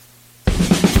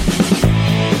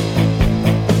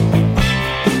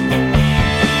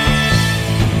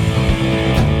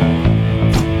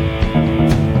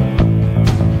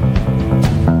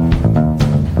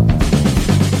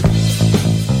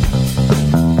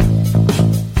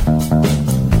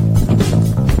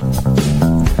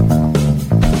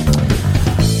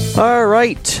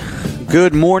right.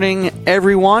 Good morning,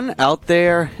 everyone out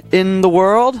there in the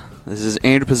world. This is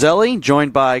Andrew Pizzelli,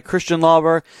 joined by Christian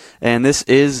Lauber, and this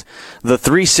is the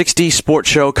 360 Sports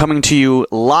Show coming to you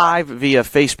live via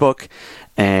Facebook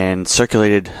and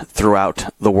circulated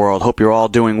throughout the world. Hope you're all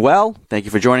doing well. Thank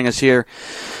you for joining us here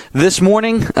this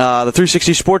morning. The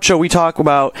 360 Sports Show, we talk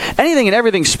about anything and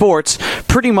everything sports.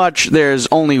 Pretty much there's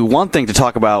only one thing to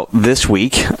talk about this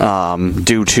week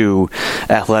due to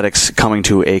athletics coming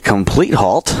to a complete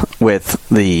halt with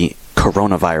the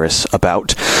coronavirus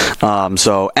about.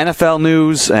 So NFL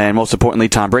news and most importantly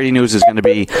Tom Brady news is going to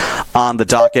be on the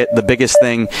docket. The biggest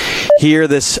thing here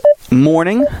this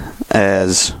morning,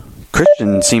 as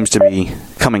Christian seems to be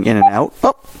coming in and out.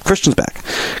 Oh, Christian's back.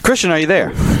 Christian, are you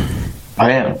there?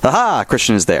 I am. Aha,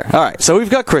 Christian is there. All right, so we've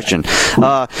got Christian.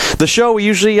 The show, we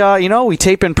usually, we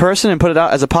tape in person and put it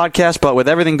out as a podcast, but with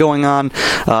everything going on,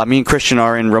 me and Christian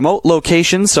are in remote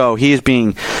locations, so he is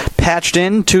being patched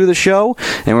in to the show,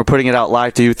 and we're putting it out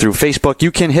live to you through Facebook.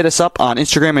 You can hit us up on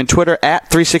Instagram and Twitter at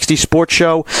 360 Sports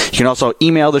Show. You can also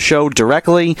email the show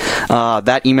directly.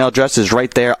 That email address is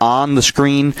right there on the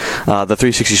screen, the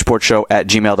 360 Sports Show at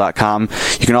gmail.com.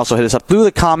 You can also hit us up through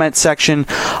the comment section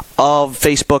of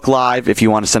Facebook Live if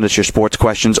you want to send us your sports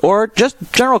questions or just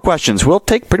general questions. We'll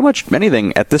take pretty much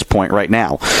anything at this point right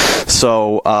now.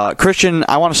 So, Christian,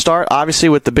 I want to start, obviously,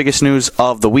 with the biggest news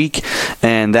of the week,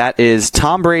 and that is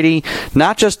Tom Brady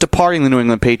not just departing the New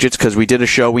England Patriots, because we did a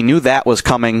show. We knew that was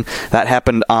coming. That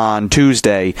happened on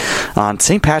Tuesday, on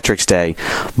St. Patrick's Day.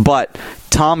 But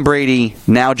Tom Brady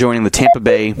now joining the Tampa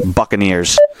Bay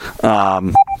Buccaneers.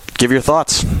 Give your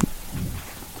thoughts.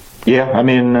 Yeah, I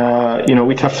mean,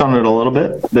 we touched on it a little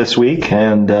bit this week,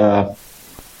 and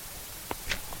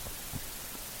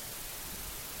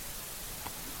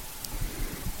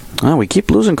we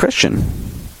keep losing Christian.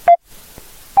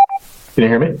 Can you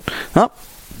hear me? Oh,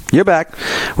 you're back.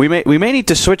 We may need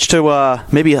to switch to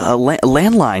maybe a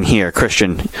landline here,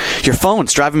 Christian. Your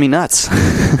phone's driving me nuts.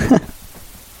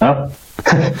 Oh.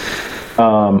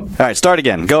 All right, start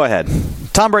again. Go ahead.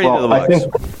 Tom Brady to the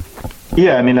Bucs.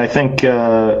 I think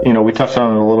we touched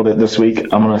on it a little bit this week.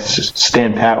 I'm going to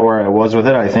stand pat where I was with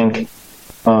it. I think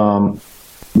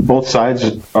both sides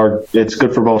it's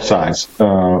good for both sides.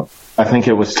 I think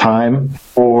it was time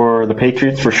for the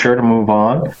Patriots for sure to move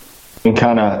on and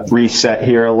kind of reset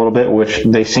here a little bit, which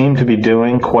they seem to be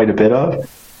doing quite a bit of.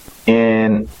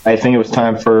 And I think it was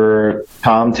time for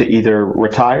Tom to either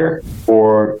retire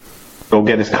or go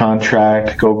get his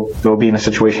contract, go be in a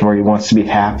situation where he wants to be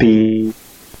happy.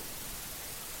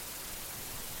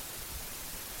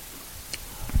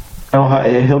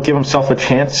 He'll give himself a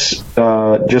chance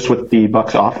just with the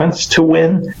Bucs offense to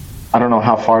win. I don't know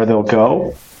how far they'll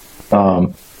go.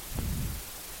 No,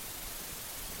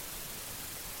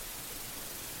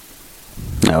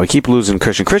 we keep losing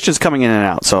Christian. Christian's coming in and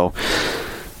out, so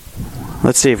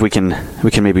let's see if we can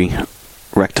maybe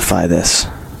rectify this.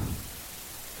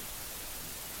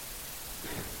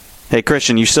 Hey,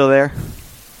 Christian, you still there?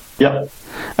 Yep.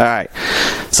 All right.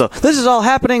 So this is all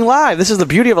happening live. This is the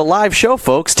beauty of a live show,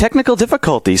 folks. Technical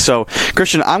difficulties. So,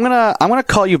 Christian, I'm gonna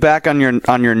call you back on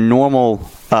your normal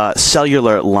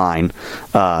cellular line,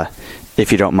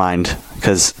 if you don't mind,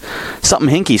 because something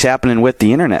hinky's happening with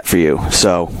the internet for you.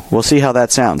 So we'll see how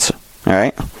that sounds. All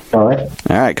right. All right.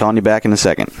 All right. Calling you back in a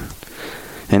second.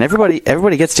 And everybody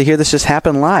gets to hear this just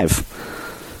happen live.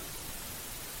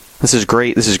 This is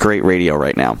great. This is great radio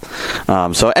right now.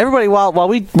 So everybody, while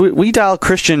we dial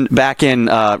Christian back in,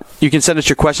 you can send us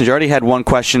your questions. You already had one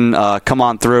question come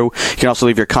on through. You can also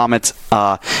leave your comments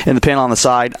in the panel on the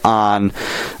side on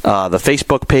the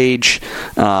Facebook page,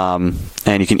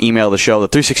 and you can email the show, the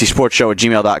 360 Sports Show at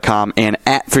gmail.com, and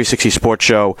at 360 Sports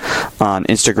Show on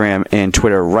Instagram and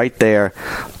Twitter, right there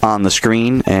on the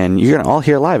screen. And you're gonna all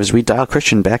hear live as we dial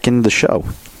Christian back into the show.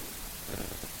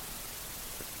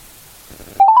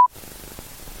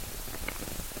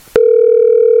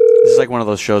 This is like one of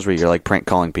those shows where you're like prank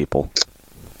calling people.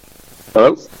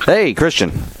 Hello? Hey,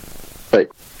 Christian. Hey.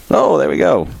 Oh, there we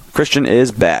go. Christian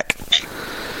is back.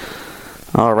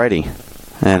 Alrighty.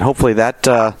 And hopefully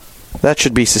that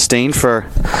should be sustained for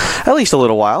at least a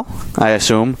little while, I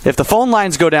assume. If the phone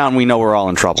lines go down, we know we're all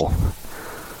in trouble.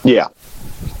 Yeah.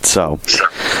 So,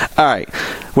 all right.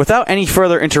 Without any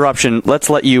further interruption, let's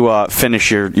let you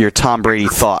finish your Tom Brady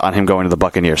thought on him going to the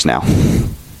Buccaneers now.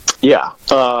 Yeah.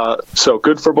 So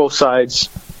good for both sides.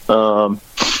 I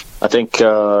think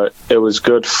it was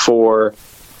good for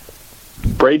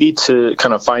Brady to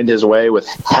kind of find his way with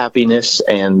happiness,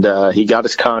 and he got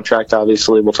his contract.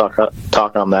 Obviously, we'll talk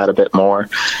on that a bit more,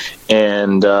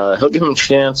 and he'll give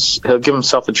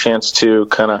himself a chance to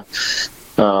kind of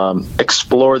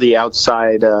explore the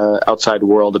outside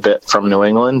world a bit from New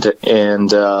England.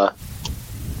 And I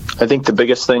think the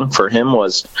biggest thing for him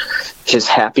was his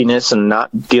happiness and not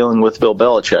dealing with Bill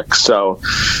Belichick. So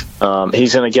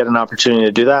he's going to get an opportunity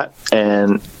to do that,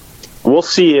 and we'll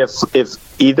see if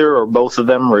either or both of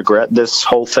them regret this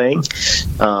whole thing.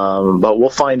 But we'll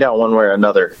find out one way or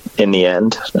another in the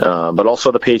end. But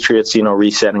also the Patriots,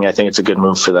 resetting, I think it's a good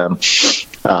move for them.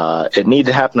 It needed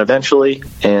to happen eventually,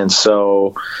 and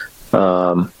so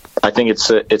I think it's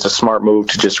a smart move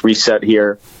to just reset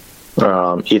here.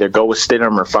 Either go with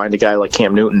Stidham or find a guy like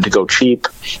Cam Newton to go cheap,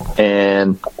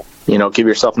 and give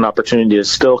yourself an opportunity to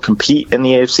still compete in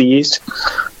the AFC East.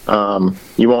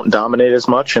 You won't dominate as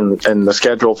much, and the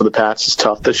schedule for the Pats is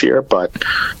tough this year. But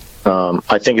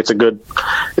I think it's a good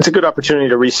opportunity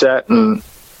to reset, and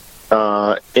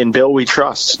in Bill we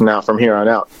trust now from here on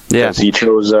out. Yeah, you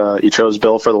chose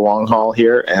Bill for the long haul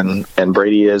here, and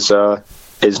Brady is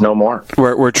no more.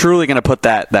 We're truly going to put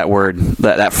that word,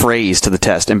 that phrase to the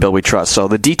test in Bill We Trust. So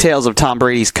the details of Tom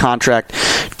Brady's contract: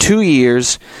 2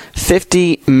 years,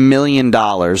 $50 million,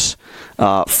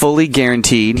 fully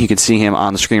guaranteed. You can see him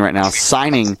on the screen right now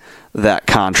signing that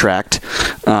contract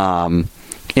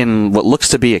in what looks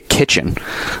to be a kitchen.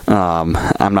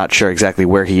 I'm not sure exactly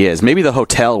where he is. Maybe the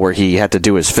hotel where he had to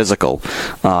do his physical,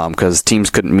 because teams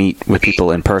couldn't meet with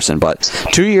people in person. But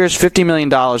 2 years, $50 million,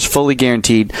 fully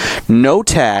guaranteed, no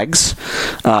tags,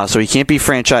 so he can't be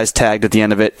franchise tagged at the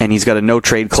end of it, and he's got a no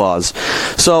trade clause.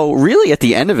 So really, at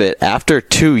the end of it, after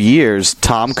 2 years,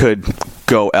 Tom could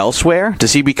go elsewhere.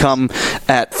 Does he become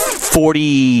at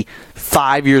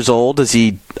 45 years old? Does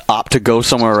he opt to go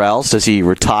somewhere else? Does he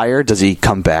retire? Does he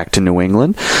come back to New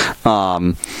England?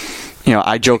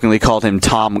 I jokingly called him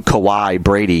Tom Kawhi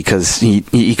Brady, because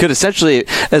he could essentially,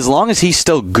 as long as he's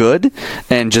still good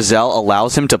and Giselle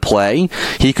allows him to play,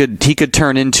 he could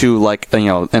turn into like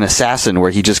an assassin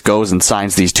where he just goes and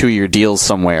signs these 2-year deals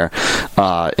somewhere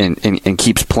and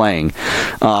keeps playing.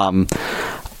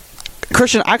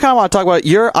 Christian, I kind of want to talk about,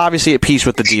 you're obviously at peace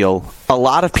with the deal. A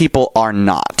lot of people are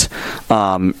not,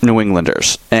 New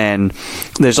Englanders. And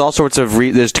there's all sorts of,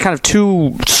 there's kind of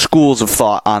two schools of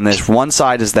thought on this. One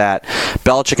side is that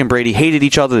Belichick and Brady hated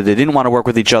each other. They didn't want to work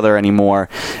with each other anymore.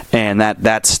 And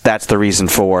that's the reason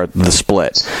for the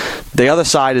split. The other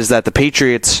side is that the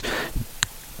Patriots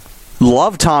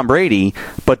love Tom Brady,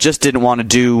 but just didn't want to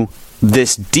do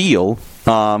this deal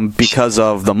because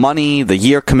of the money, the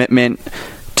year commitment.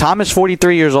 Tom is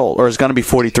 43 years old, or is going to be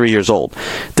 43 years old.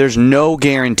 There's no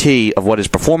guarantee of what his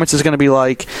performance is going to be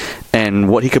like and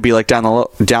what he could be like down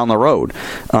the road.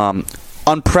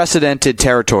 Unprecedented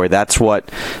territory. That's what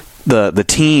the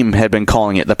team had been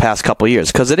calling it the past couple of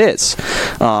years, because it is.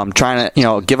 Trying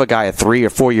to give a guy a 3 or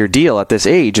 4 year deal at this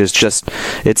age is just,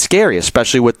 it's scary,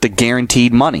 especially with the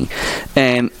guaranteed money.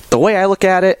 And the way I look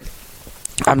at it,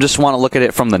 I just want to look at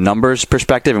it from the numbers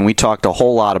perspective, and we talked a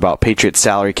whole lot about Patriots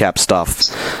salary cap stuff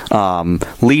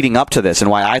leading up to this, and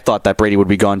why I thought that Brady would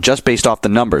be gone just based off the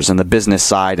numbers and the business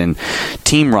side and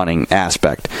team running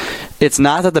aspect. It's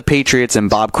not that the Patriots and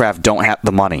Bob Kraft don't have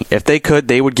the money. If they could,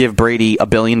 they would give Brady $1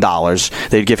 billion.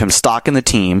 They'd give him stock in the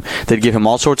team. They'd give him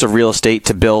all sorts of real estate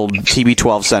to build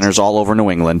TB12 centers all over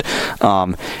New England.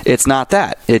 It's not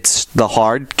that. It's the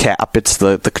hard cap. It's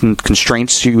the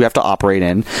constraints you have to operate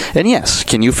in. And yes,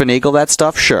 can you finagle that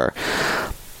stuff? Sure.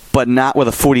 But not with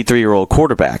a 43-year-old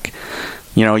quarterback.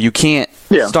 You can't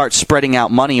start spreading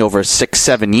out money over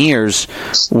 6-7 years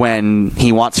when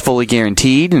he wants fully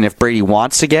guaranteed. And if Brady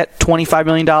wants to get $25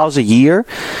 million a year,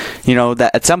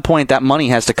 that at some point that money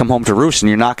has to come home to roost, and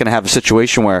you're not going to have a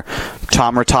situation where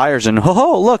Tom retires and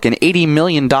look, an $80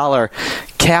 million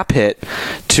cap hit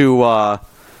to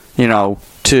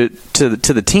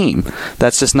the team.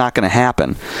 That's just not going to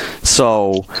happen.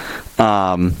 So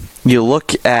you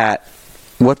look at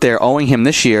what they're owing him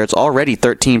this year. It's already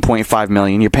 $13.5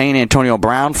 million. You're paying Antonio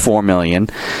Brown $4 million.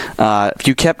 If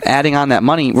you kept adding on that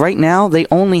money, right now they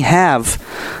only have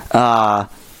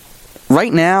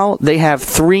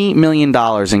 $3 million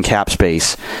in cap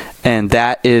space, and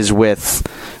that is with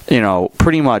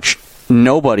pretty much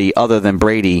nobody other than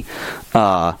Brady.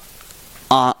 Nobody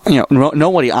on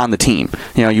the team.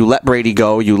 You let Brady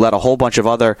go. You let a whole bunch of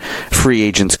other free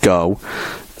agents go.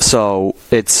 So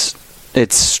it's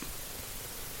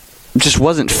just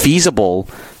wasn't feasible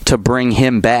to bring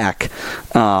him back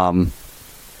for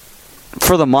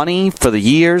the money, for the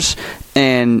years,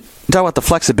 and talk about the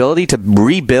flexibility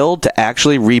to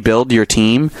actually rebuild your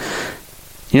team.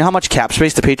 You know how much cap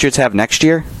space the Patriots have next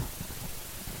year?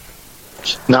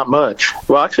 Not much.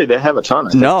 Well, actually, they have a ton.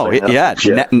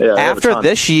 After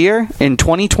this year, in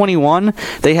 2021,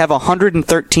 they have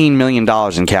 $113 million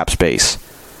in cap space.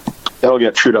 That'll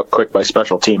get chewed up quick by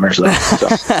special teamers, though.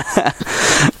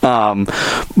 So.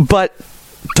 But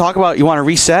talk about, you want to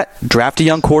reset, draft a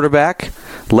young quarterback,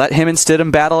 let him and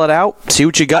Stidham battle it out, see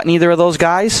what you got in either of those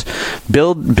guys,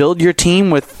 build your team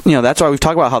with, that's why we've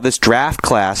talked about how this draft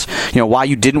class, why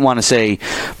you didn't want to say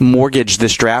mortgage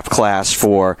this draft class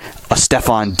for a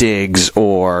Stephon Diggs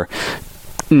or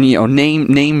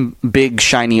name big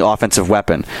shiny offensive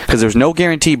weapon, because there's no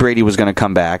guarantee Brady was going to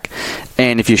come back,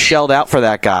 and if you shelled out for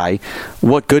that guy,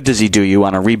 what good does he do you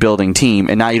on a rebuilding team?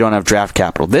 And now you don't have draft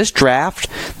capital. This draft,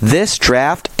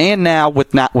 and now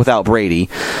without Brady,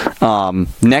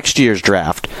 next year's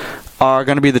draft are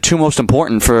going to be the two most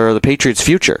important for the Patriots'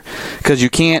 future, because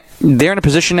they're in a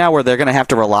position now where they're going to have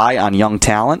to rely on young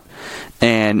talent,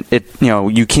 and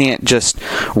you can't just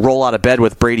roll out of bed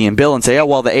with Brady and Bill and say, oh,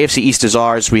 well, the AFC East is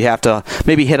ours. We have to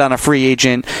maybe hit on a free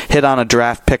agent, hit on a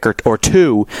draft pick or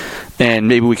two, and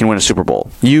maybe we can win a Super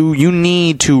Bowl. You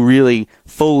need to really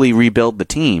fully rebuild the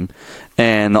team,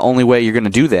 and the only way you're going to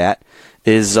do that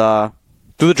is through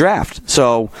the draft.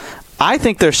 So I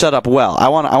think they're set up well. I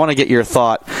want to get your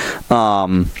thought,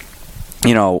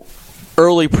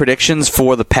 early predictions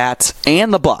for the Pats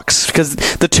and the Bucs, because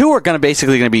the two are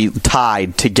basically going to be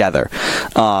tied together.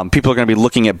 People are going to be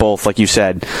looking at both, like you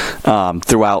said,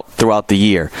 throughout the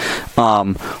year.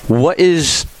 What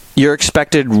is your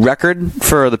expected record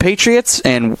for the Patriots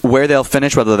and where they'll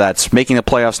finish, whether that's making the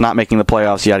playoffs, not making the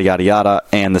playoffs, yada, yada, yada,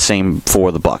 and the same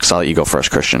for the Bucs? I'll let you go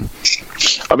first, Christian.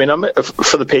 I mean,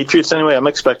 for the Patriots anyway, I'm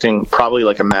expecting probably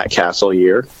like a Matt Castle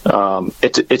year.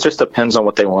 It just depends on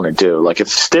what they want to do. Like if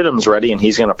Stidham's ready and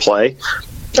he's going to play,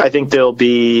 I think they'll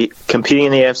be competing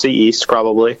in the AFC East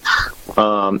probably.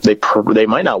 They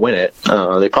might not win it.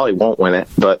 They probably won't win it,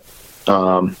 but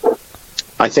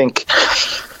I think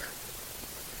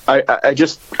I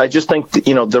just think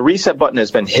the reset button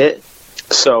has been hit.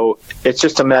 So it's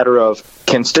just a matter of,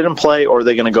 can Stidham play, or are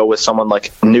they going to go with someone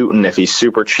like Newton if he's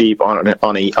super cheap on a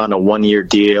 1-year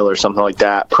deal or something like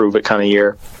that, prove it kind of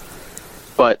year.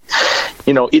 But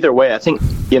either way, I think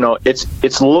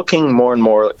it's looking more and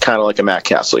more kind of like a Matt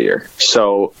Castle year.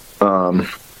 So I'm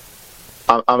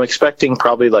expecting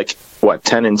probably 10-6,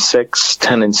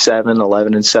 10-7,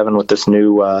 11-7 with this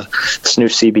new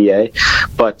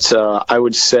CBA. But I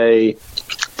would say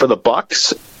for the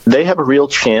Bucs, they have a real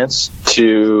chance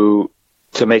to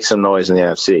make some noise in the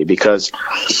NFC, because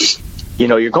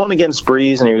you're going against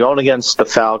Breeze and you're going against the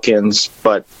Falcons,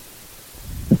 but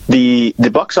the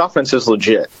Bucs offense is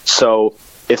legit. So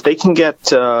if they can get,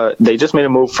 they just made a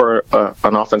move for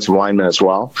an offensive lineman as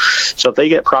well. So if they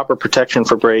get proper protection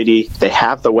for Brady, they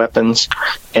have the weapons,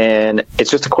 and it's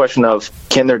just a question of,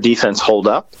 can their defense hold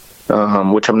up?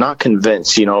 Which I'm not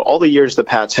convinced. All the years the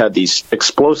Pats had these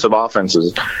explosive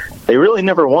offenses, they really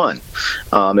never won.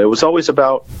 It was always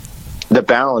about the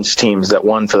balanced teams that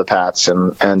won for the Pats,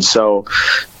 and so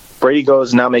Brady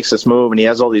goes now, makes this move, and he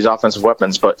has all these offensive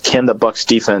weapons, but can the Bucs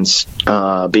defense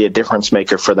be a difference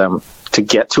maker for them to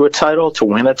get to a title, to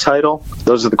win a title?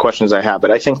 Those are the questions I have,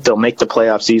 but I think they'll make the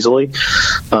playoffs easily.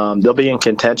 They'll be in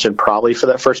contention probably for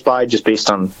that first bye, just based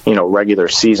on regular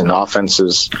season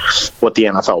offenses, what the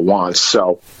NFL wants.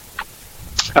 So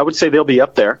I would say they'll be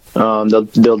up there.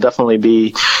 They'll definitely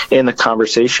be in the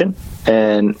conversation,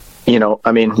 and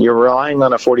you're relying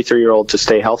on a 43-year-old to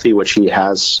stay healthy, which he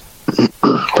has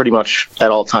pretty much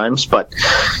at all times, but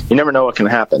you never know what can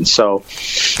happen. So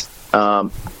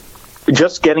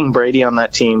just getting Brady on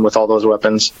that team with all those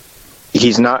weapons,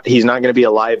 he's not going to be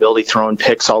a liability throwing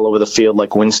picks all over the field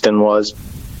like Winston was.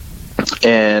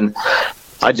 And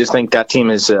I just think that team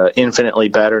is infinitely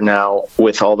better now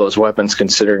with all those weapons,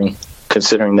 considering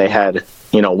they had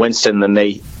Winston, then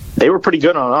they were pretty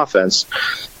good on offense.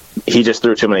 He just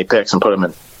threw too many picks and put them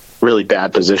in really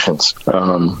bad positions.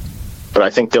 But I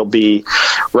think they'll be,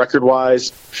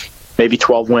 record-wise, maybe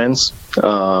 12 wins.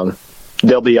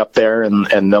 They'll be up there,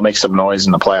 and they'll make some noise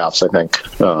in the playoffs, I think.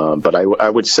 But I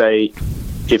would say,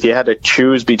 if you had to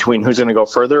choose between who's going to go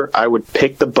further, I would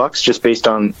pick the Bucs just based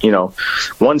on,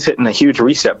 one's hitting a huge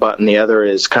reset button, the other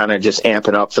is kind of just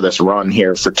amping up for this run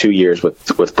here for 2 years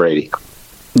with Brady.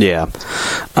 Yeah.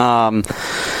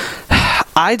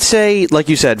 I'd say, like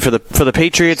you said, for the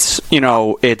Patriots,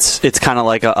 it's kind of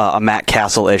like a Matt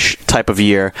Castle-ish type of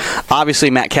year. Obviously,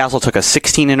 Matt Castle took a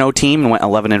 16-0 team and went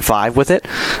 11-5 with it,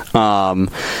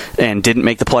 and didn't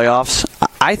make the playoffs.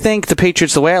 I think the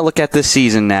Patriots, the way I look at this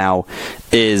season now,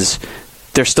 is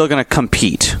they're still going to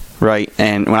compete, right?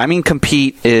 And when I mean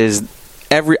compete is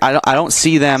I don't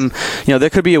see them. There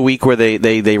could be a week where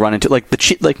they run into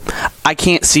I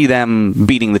can't see them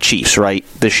beating the Chiefs right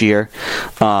this year.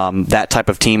 That type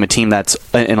of team, a team that's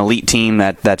an elite team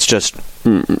that's just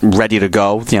ready to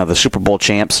go. The Super Bowl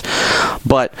champs.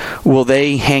 But will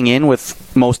they hang in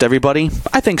with most everybody?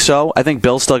 I think so. I think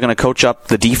Bill's still going to coach up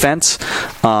the defense,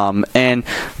 and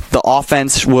the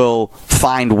offense will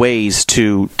find ways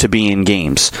to be in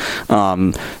games.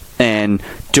 And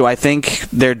do I think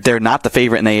they're not the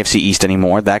favorite in the AFC East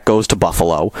anymore? That goes to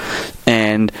Buffalo.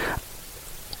 And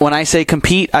when I say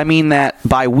compete, I mean that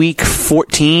by week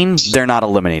 14, they're not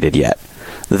eliminated yet.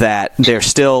 That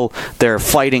they're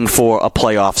fighting for a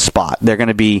playoff spot. They're going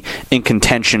to be in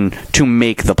contention to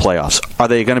make the playoffs. Are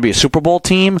they going to be a Super Bowl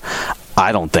team?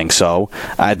 I don't think so.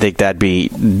 I think that'd be,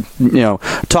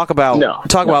 talk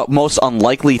about most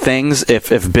unlikely things.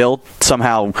 If Bill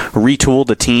somehow retooled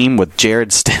the team with Jarrett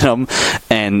Stidham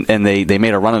and they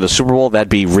made a run at the Super Bowl, that'd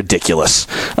be ridiculous.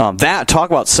 Talk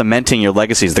about cementing your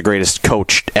legacy as the greatest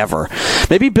coach ever.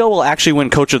 Maybe Bill will actually win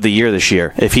Coach of the Year this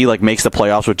year if he makes the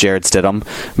playoffs with Jarrett Stidham.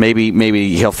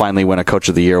 Maybe he'll finally win a Coach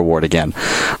of the Year award again.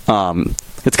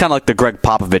 It's kind of like the Greg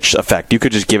Popovich effect. You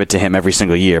could just give it to him every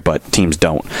single year, but teams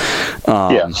don't.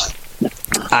 I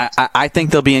think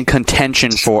they'll be in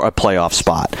contention for a playoff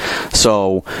spot.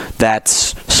 So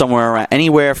that's somewhere around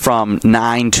anywhere from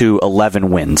 9 to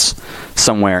 11 wins,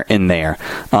 somewhere in there.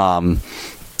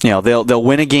 They'll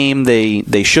win a game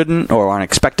they shouldn't or aren't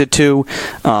expected to.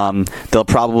 They'll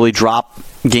probably drop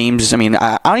games. I mean,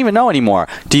 I don't even know anymore.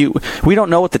 We don't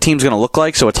know what the team's going to look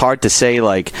like, so it's hard to say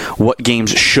what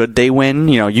games should they win.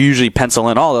 You usually pencil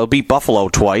in, they'll beat Buffalo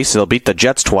twice, they'll beat the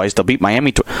Jets twice, they'll beat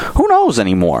Miami twice. Who knows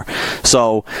anymore?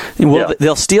 So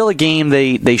they'll steal a game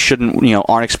they shouldn't,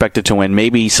 aren't expected to win.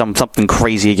 Maybe something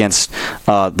crazy against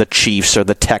the Chiefs or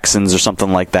the Texans or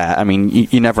something like that. I mean,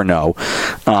 you never know.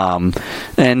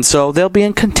 And so they'll be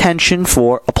in contention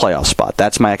for a playoff spot.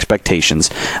 That's my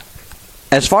expectations.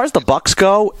 As far as the Bucs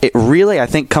go, it really, I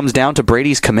think, comes down to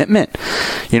Brady's commitment.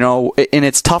 And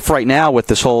it's tough right now with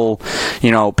this whole,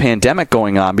 pandemic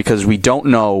going on because we don't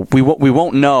know. We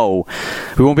won't know.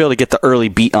 We won't be able to get the early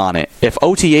beat on it. If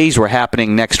OTAs were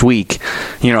happening next week,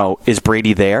 is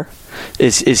Brady there?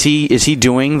 Is he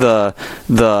doing the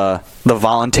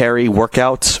voluntary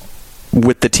workouts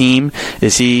with the team?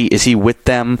 Is he with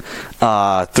them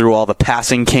through all the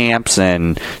passing camps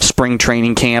and spring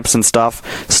training camps and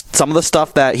stuff? Some of the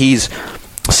stuff that he's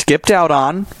skipped out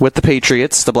on with the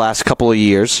Patriots the last couple of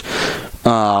years,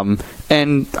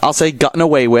 and I'll say gotten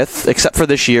away with, except for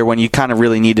this year when you kind of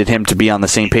really needed him to be on the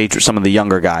same page with some of the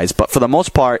younger guys. But for the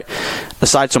most part,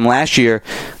 aside from last year,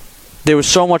 there was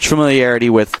so much familiarity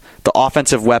with the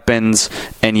offensive weapons,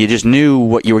 and you just knew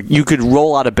what you could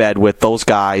roll out of bed with those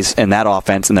guys and that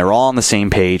offense, and they're all on the same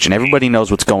page, and everybody knows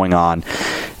what's going on.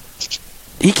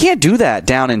 He can't do that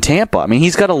down in Tampa. I mean,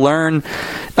 he's got to learn.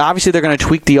 Obviously, they're going to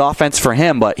tweak the offense for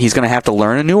him, but he's going to have to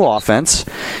learn a new offense.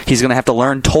 He's going to have to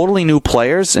learn totally new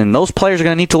players, and those players are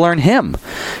going to need to learn him.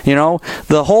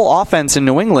 The whole offense in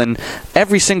New England,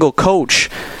 every single coach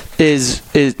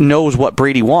knows what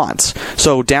Brady wants.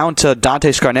 So down to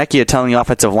Dante Scarnecchia telling the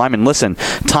offensive lineman, listen,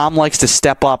 Tom likes to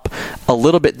step up a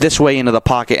little bit this way into the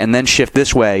pocket and then shift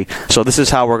this way, so this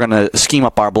is how we're going to scheme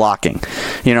up our blocking.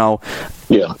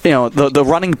 The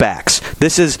running backs.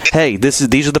 These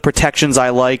are the protections I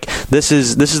like. This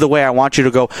is the way I want you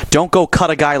to go. Don't go cut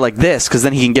a guy like this because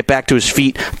then he can get back to his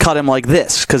feet. Cut him like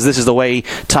this because this is the way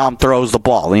Tom throws the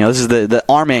ball. This is the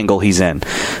arm angle he's in.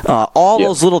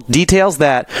 Those little details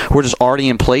that were just already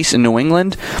in place in New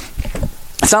England.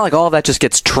 It's not like all of that just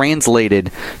gets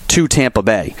translated to Tampa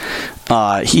Bay.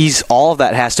 All of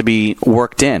that has to be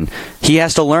worked in. He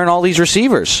has to learn all these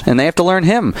receivers, and they have to learn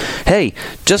him. Hey,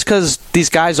 just because these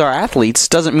guys are athletes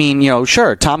doesn't mean,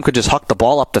 sure, Tom could just huck the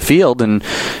ball up the field and,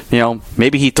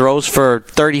 maybe he throws for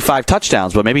 35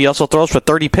 touchdowns, but maybe he also throws for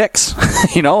 30 picks,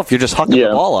 if you're just hucking the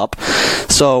ball up.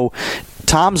 So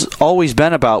Tom's always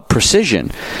been about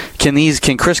precision.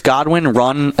 Can Chris Godwin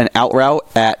run an out route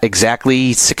at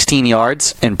exactly 16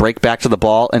 yards and break back to the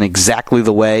ball in exactly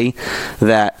the way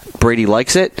that Brady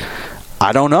likes it?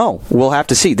 I don't know. We'll have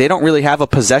to see. They don't really have a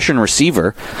possession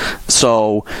receiver.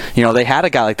 So, they had a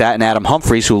guy like that in Adam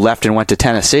Humphries who left and went to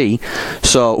Tennessee,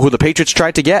 who the Patriots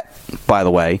tried to get, by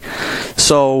the way.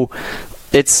 So,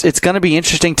 it's going to be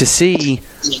interesting to see,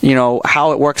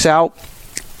 how it works out.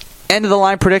 End of the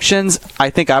line predictions,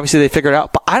 I think obviously they figured it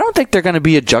out, but I don't think they're going to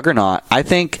be a juggernaut. I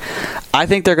think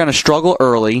they're going to struggle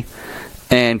early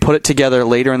and put it together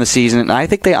later in the season. And I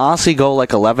think they honestly go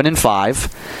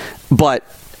 11-5. But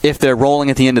if they're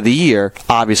rolling at the end of the year,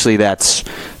 obviously that's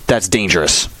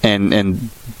dangerous, and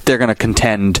they're going to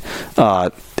contend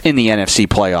in the NFC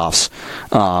playoffs.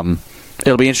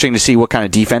 It'll be interesting to see what kind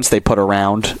of defense they put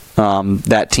around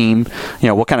that team.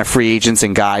 What kind of free agents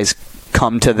and guys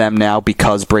come to them now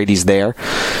because Brady's there.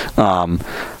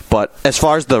 But as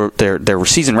far as their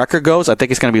season record goes, I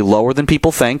think it's going to be lower than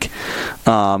people think.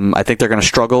 I think they're going to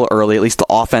struggle early. At least the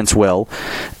offense will.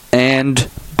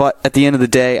 But at the end of the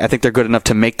day, I think they're good enough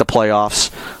to make the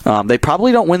playoffs. They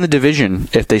probably don't win the division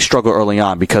if they struggle early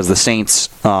on because the Saints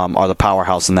are the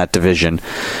powerhouse in that division.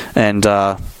 And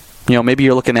maybe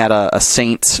you're looking at a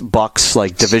Saints-Bucks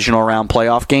divisional round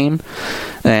playoff game,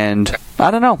 and I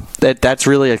don't know. That's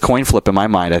really a coin flip in my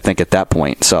mind, I think, at that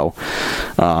point. So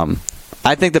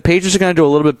I think the Patriots are going to do a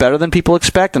little bit better than people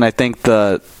expect, and I think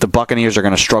the Buccaneers are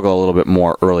going to struggle a little bit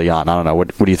more early on. I don't know.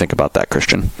 What do you think about that,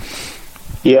 Christian?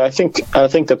 Yeah, I think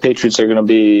the Patriots are going to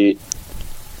be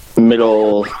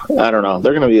middle. I don't know.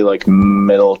 They're going to be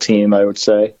middle team, I would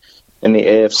say, in the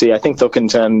AFC. I think they'll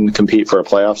compete for a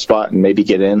playoff spot and maybe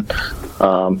get in.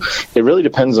 It really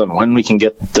depends on when we can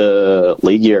get the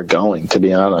league year going, to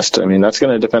be honest. I mean, that's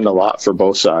going to depend a lot for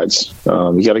both sides.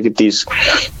 You got to get these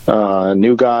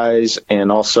new guys,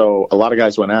 and also a lot of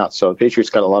guys went out. So the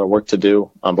Patriots got a lot of work to do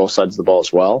on both sides of the ball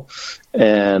as well.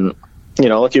 And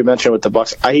like you mentioned with the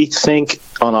Bucs, I think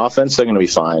on offense they're going to be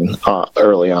fine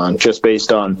early on, just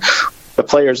based on the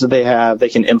players that they have. They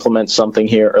can implement something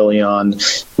here early on.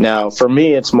 Now, for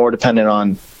me, it's more dependent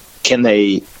on, can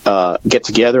they get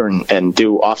together and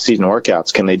do off-season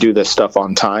workouts? Can they do this stuff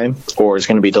on time, or is it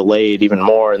going to be delayed even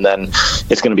more, and then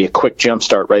it's going to be a quick jump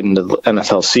start right into the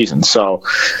NFL season? So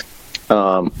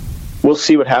we'll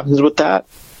see what happens with that.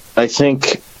 I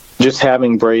think just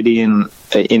having Brady, and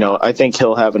I think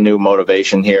he'll have a new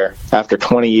motivation here. After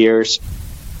 20 years,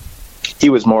 he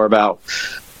was more about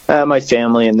my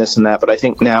family and this and that, but I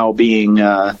think now being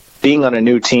on a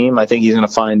new team, I think he's going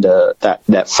to find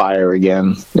that fire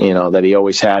again, that he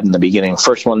always had in the beginning.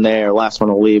 First one there, last one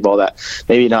to leave, all that.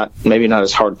 Maybe not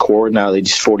as hardcore now that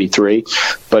he's 43,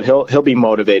 but he'll be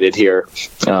motivated here,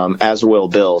 as will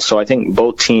Bill. So I think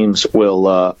both teams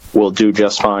will do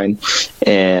just fine,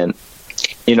 and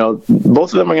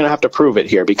both of them are going to have to prove it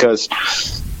here, because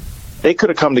they could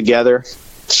have come together,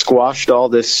 squashed all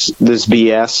this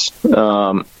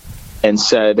BS, and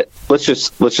said, let's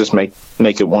just make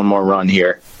it one more run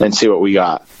here and see what we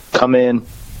got. Come in,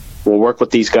 we'll work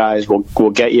with these guys, we'll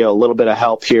get you a little bit of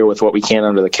help here with what we can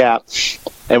under the cap,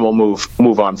 and we'll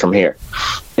move on from here.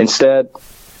 Instead,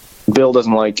 Brady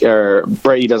doesn't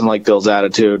like Bill's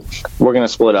attitude. We're going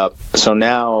to split up. So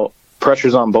now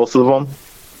pressure's on both of them,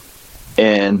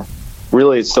 and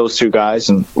really it's those two guys,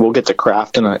 and we'll get to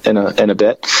Kraft in a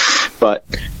bit, but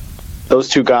those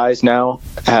two guys now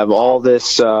have all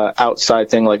this outside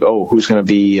thing, who's going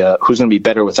to be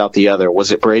better without the other?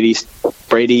 Was it Brady's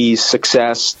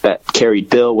success that carried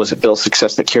Bill? Was it Bill's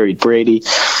success that carried Brady?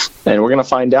 And we're going to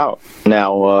find out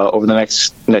now over the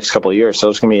next couple of years. So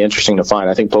it's going to be interesting to find.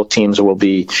 I think both teams will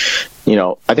be,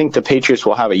 I think the Patriots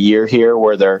will have a year here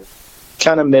where they're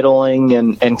kind of middling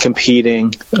and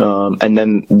competing, and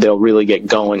then they'll really get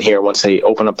going here once they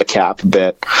open up the cap a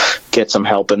bit, get some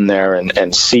help in there,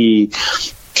 and see,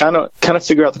 kind of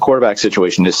figure out the quarterback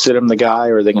situation. Is Stidham the guy,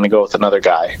 or are they going to go with another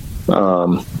guy?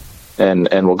 And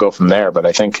we'll go from there. But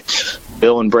I think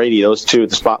Bill and Brady, those two,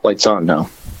 the spotlight's on now.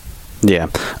 Yeah.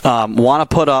 Want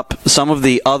to put up some of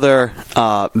the other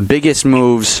biggest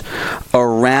moves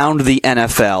around the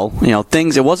NFL.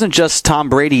 Things. It wasn't just Tom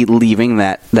Brady leaving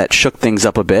that shook things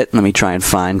up a bit. Let me try and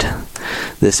find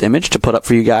this image to put up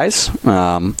for you guys.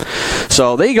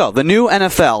 So there you go. The new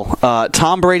NFL.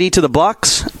 Tom Brady to the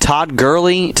Bucs. Todd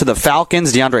Gurley to the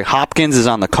Falcons. DeAndre Hopkins is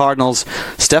on the Cardinals.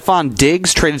 Stephon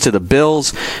Diggs traded to the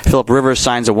Bills. Phillip Rivers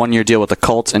signs a one-year deal with the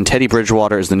Colts. And Teddy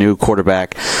Bridgewater is the new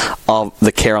quarterback of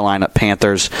the Carolina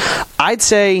Panthers. I'd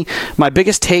say my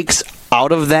biggest takes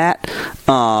out of that,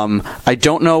 I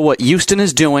don't know what Houston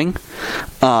is doing.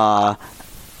 And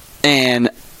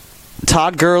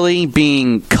Todd Gurley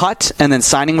being cut and then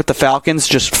signing with the Falcons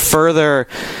just further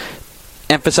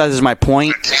emphasizes my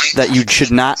point that you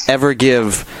should not ever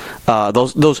give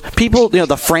those people,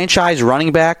 the franchise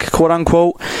running back, quote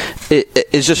unquote, it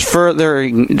is just further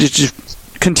just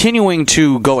continuing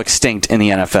to go extinct in the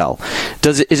NFL.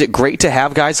 Is it great to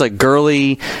have guys like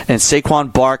Gurley and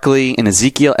Saquon Barkley and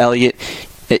Ezekiel Elliott?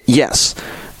 Yes.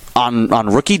 On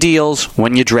rookie deals,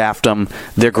 when you draft them,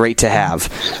 they're great to have.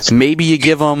 Maybe you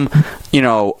give them,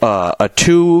 a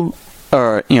 2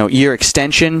 or year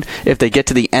extension if they get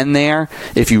to the end there,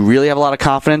 if you really have a lot of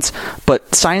confidence.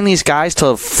 But signing these guys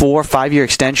to 4 or 5 year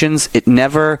extensions, it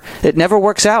never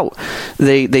works out.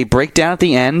 They break down at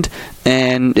the end,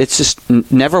 and it's just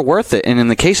never worth it. And in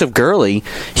the case of Gurley,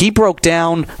 he broke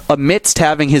down amidst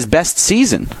having his best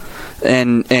season.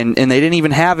 And they didn't even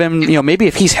have him. Maybe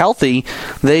if he's healthy,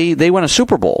 they win a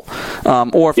Super Bowl.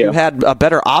 Or if you had a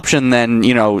better option than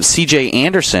C.J.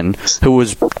 Anderson, who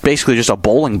was basically just a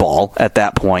bowling ball at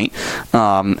that point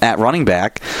at running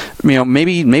back.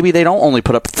 Maybe they don't only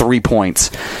put up 3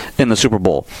 points in the Super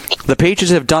Bowl. The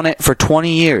Patriots have done it for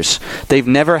 20 years. They've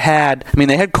never had.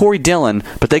 They had Corey Dillon,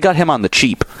 but they got him on the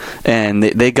cheap, and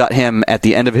they got him at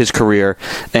the end of his career,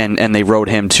 and they rode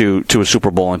him to a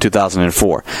Super Bowl in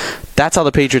 2004. That's how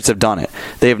the Patriots have done it.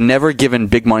 They have never given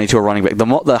big money to a running back.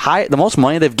 The most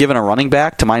money they've given a running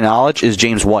back, to my knowledge, is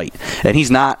James White, and he's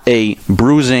not a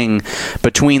bruising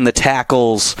between the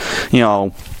tackles,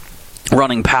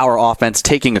 running power offense,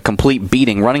 taking a complete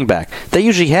beating running back. They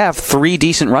usually have 3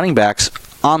 decent running backs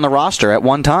on the roster at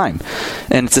one time,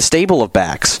 and it's a stable of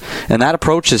backs, and that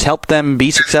approach has helped them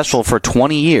be successful for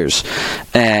 20 years.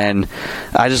 And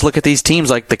I just look at these teams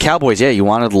like the Cowboys. You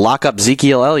wanted to lock up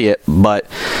Ezekiel Elliott, but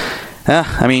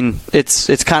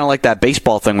it's kind of like that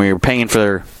baseball thing where you're paying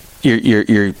for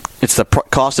it's the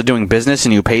cost of doing business,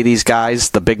 and you pay these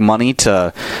guys the big money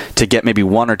to get maybe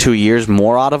 1 or 2 years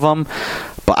more out of them.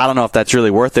 But I don't know if that's really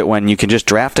worth it when you can just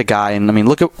draft a guy. And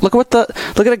look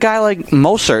at a guy like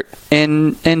Mostert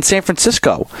in San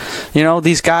Francisco.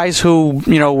 These guys who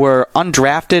were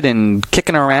undrafted and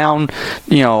kicking around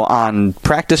on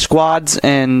practice squads,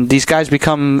 and these guys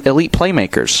become elite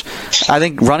playmakers. I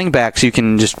think running backs you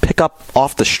can just pick up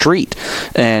off the street,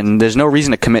 and there's no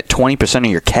reason to commit 20%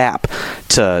 of your cap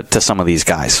to some of these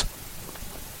guys.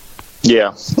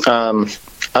 Yeah,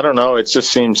 I don't know. It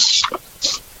just seems.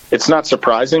 It's not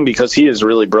surprising because he is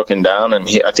really broken down, and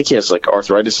I think he has like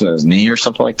arthritis in his knee or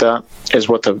something like that is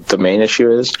what the main issue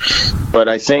is. But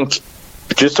I think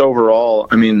just overall,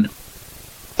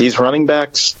 these running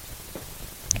backs,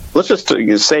 let's just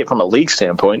say from a league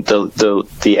standpoint,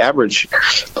 the average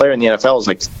player in the NFL is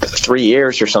like 3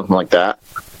 years or something like that.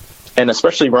 And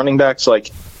especially running backs,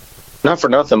 like, not for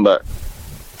nothing, but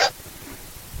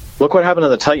look what happened to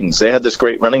the Titans. They had this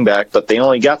great running back, but they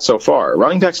only got so far.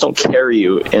 Running backs don't carry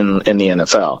you in the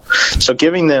NFL. So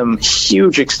giving them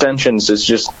huge extensions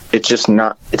it's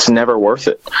never worth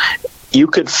it. You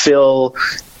could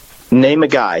name a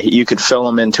guy, you could fill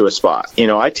him into a spot.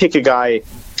 I take a guy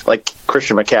like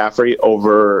Christian McCaffrey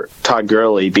over Todd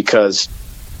Gurley because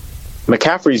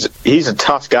he's a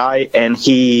tough guy, and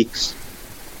he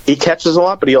catches a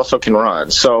lot, but he also can run.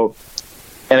 So,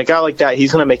 and a guy like that,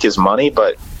 he's going to make his money,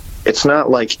 but it's not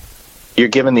like you're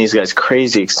giving these guys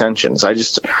crazy extensions.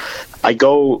 I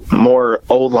go more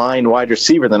O-line wide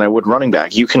receiver than I would running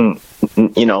back. You can,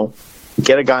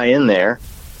 get a guy in there,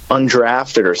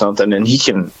 undrafted or something, and he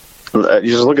can. You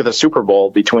just look at the Super Bowl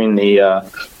between the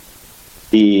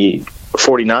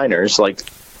 49ers. Like,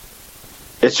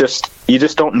 it's just, you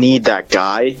just don't need that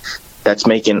guy that's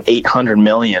making $800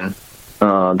 million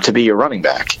to be your running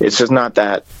back. It's just not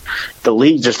that. The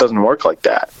league just doesn't work like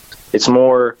that. It's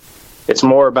more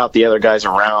about the other guys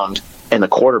around and the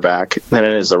quarterback than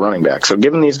it is the running back. So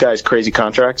giving these guys crazy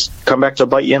contracts come back to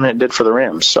bite you, and it did for the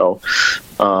Rams. So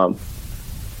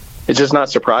it's just not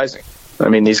surprising.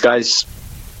 These guys,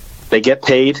 they get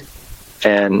paid,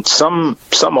 and some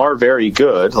are very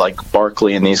good, like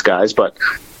Barkley and these guys, but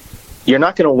you're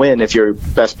not going to win if your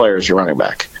best player is your running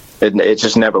back. It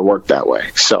just never worked that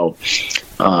way. So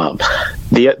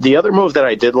the other move that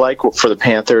I did like for the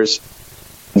Panthers,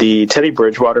 the Teddy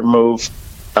Bridgewater move,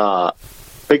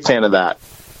 big fan of that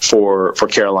for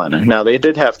Carolina. Now, they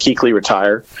did have Kuechly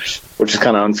retire, which is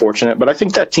kind of unfortunate, but I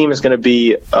think that team is going to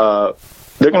be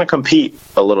they're going to compete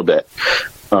a little bit.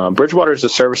 Bridgewater is a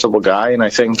serviceable guy, and I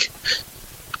think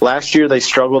last year they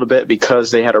struggled a bit because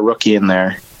they had a rookie in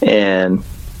there, and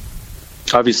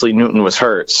obviously Newton was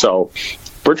hurt. So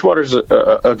Bridgewater's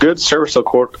a good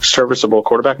serviceable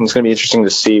quarterback, and it's going to be interesting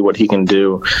to see what he can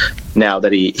do now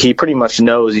that he pretty much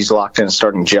knows he's locked in a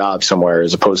starting job somewhere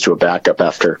as opposed to a backup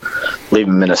after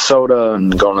leaving Minnesota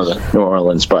and going to New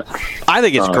Orleans. But I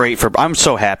think it's great I'm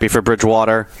so happy for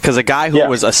Bridgewater, because a guy who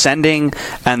was ascending,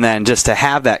 and then just to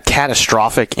have that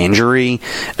catastrophic injury,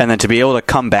 and then to be able to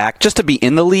come back, just to be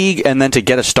in the league, and then to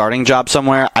get a starting job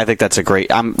somewhere, I think that's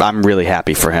I'm really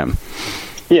happy for him.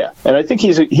 Yeah, and I think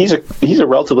he's a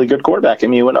relatively good quarterback.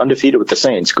 He went undefeated with the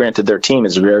Saints. Granted, their team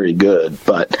is very good,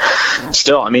 but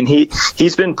still,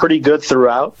 he's been pretty good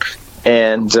throughout.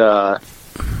 And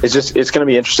it's going to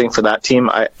be interesting for that team.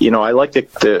 I like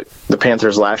the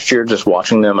Panthers last year, just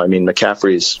watching them. I mean,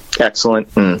 McCaffrey's excellent,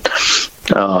 and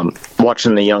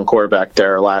watching the young quarterback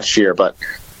there last year, but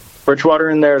Bridgewater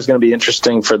in there is going to be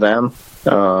interesting for them.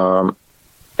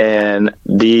 And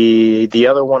the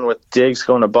other one with Diggs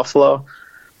going to Buffalo,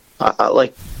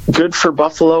 like, good for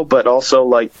Buffalo, but also,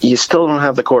 like, you still don't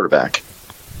have the quarterback.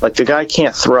 Like, the guy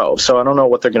can't throw, so I don't know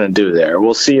what they're going to do there.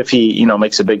 We'll see if he,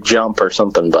 makes a big jump or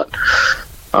something, but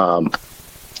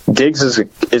Diggs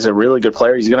is a really good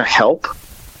player. He's going to help,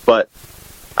 but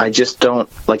I just don't,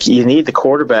 like, you need the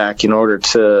quarterback in order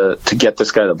to get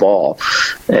this guy the ball.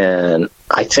 And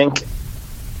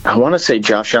I want to say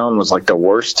Josh Allen was, like, the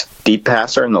worst deep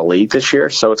passer in the league this year,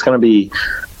 so it's going to be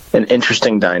an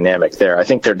interesting dynamic there. I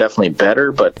think they're definitely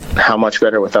better, but how much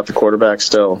better without the quarterback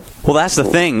still? Well, that's the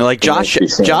thing. Like,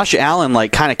 Josh Allen,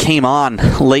 like, kind of came on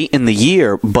late in the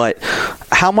year, but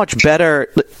how much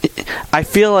better? I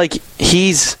feel like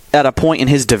he's at a point in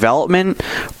his development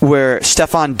where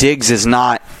Stephon Diggs is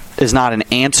not an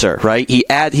answer, right?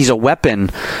 He's a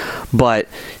weapon, but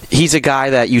he's a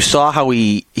guy that you saw how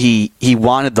he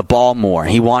wanted the ball more.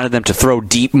 He wanted them to throw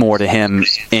deep more to him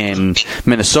in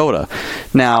Minnesota.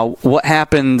 Now, what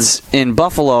happens in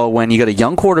Buffalo when you got a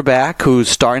young quarterback who's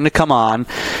starting to come on,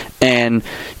 and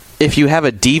if you have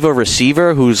a diva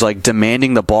receiver who's, like,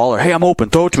 demanding the ball, or, hey, I'm open,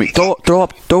 throw it to me, throw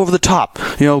over the top,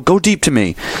 go deep to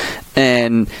me,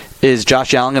 and is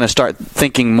Josh Allen going to start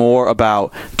thinking more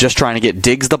about just trying to get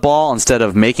Diggs the ball instead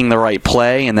of making the right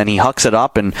play, and then he hucks it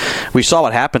up? And we saw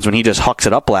what happens when he just hucks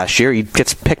it up last year. He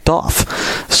gets picked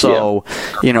off. So,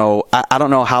 I don't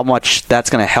know how much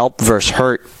that's going to help versus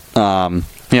hurt.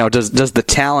 Does the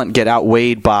talent get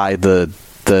outweighed by the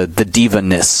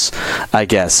diva-ness, I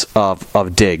guess,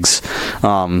 of Diggs?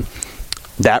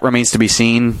 That remains to be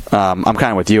seen. I'm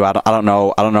kind of with you. I don't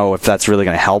know if that's really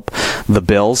going to help the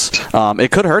Bills.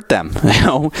 It could hurt them.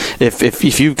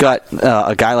 If you've got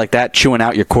a guy like that chewing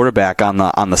out your quarterback on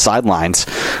the sidelines,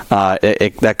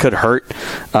 that could hurt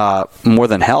more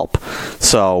than help.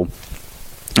 So,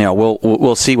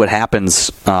 we'll see what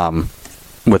happens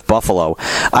with Buffalo.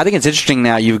 I think it's interesting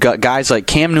now. You've got guys like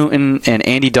Cam Newton and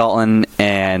Andy Dalton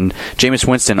and Jameis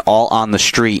Winston all on the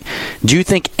street. Do you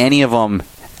think any of them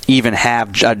even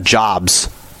have jobs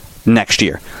next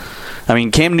year? I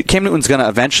mean, Cam Newton's going to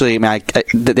eventually.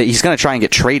 He's going to try and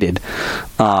get traded.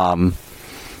 But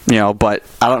I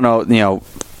don't know.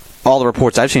 All the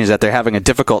reports I've seen is that they're having a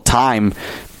difficult time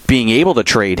being able to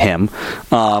trade him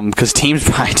because teams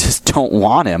probably just don't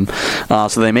want him.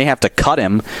 So they may have to cut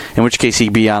him, in which case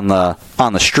he'd be on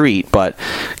the street. But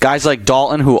guys like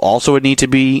Dalton, who also would need to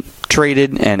be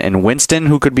traded, and Winston,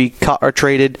 who could be cut or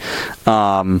traded.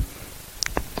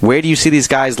 Where do you see these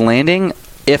guys landing,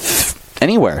 if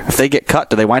anywhere? If they get cut,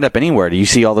 do they wind up anywhere? Do you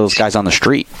see all those guys on the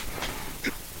street?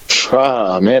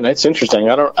 Man, that's interesting.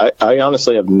 I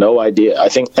honestly have no idea. I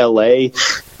think L.A.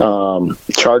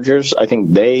 Chargers, I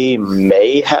think they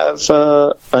may have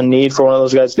a need for one of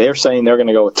those guys. They're saying they're going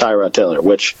to go with Tyrod Taylor,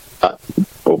 which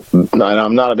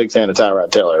I'm not a big fan of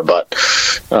Tyrod Taylor, but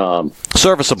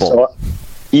serviceable. So,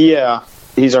 yeah,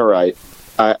 he's all right.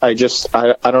 I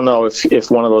don't know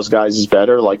if one of those guys is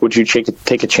better. Like, would you take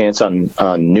a chance on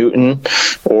Newton,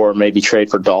 or maybe trade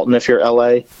for Dalton if you're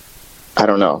LA? I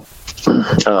don't know.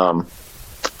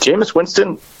 Jameis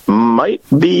Winston might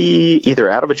be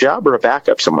either out of a job or a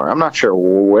backup somewhere. I'm not sure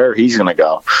where he's going to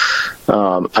go.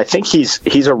 I think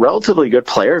he's a relatively good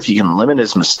player if you can limit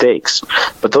his mistakes,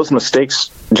 but those mistakes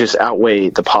just outweigh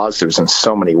the positives in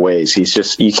so many ways.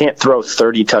 You can't throw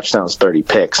 30 touchdowns, 30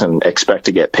 picks and expect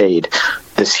to get paid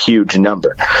this huge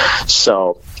number.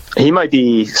 So he might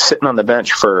be sitting on the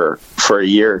bench for a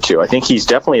year or two. I think he's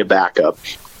definitely a backup,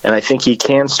 and I think he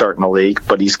can start in the league,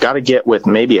 but he's got to get with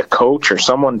maybe a coach or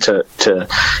someone to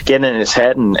get in his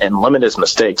head and limit his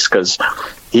mistakes, because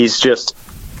he's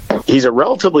a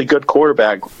relatively good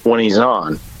quarterback when he's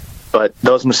on, but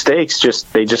those mistakes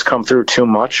just come through too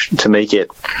much to make it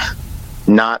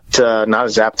not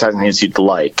as appetizing as you'd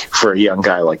like for a young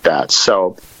guy like that.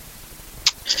 So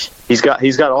he's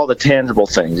got all the tangible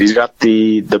things. He's got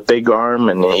the big arm,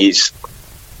 and he's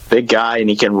a big guy, and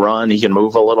he can run, he can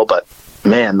move a little, but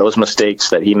man, those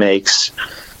mistakes that he makes,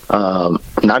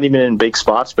 not even in big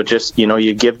spots, but just,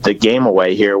 you give the game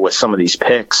away here with some of these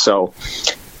picks. So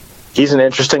he's an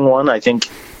interesting one. I think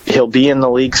he'll be in the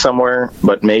league somewhere,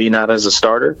 but maybe not as a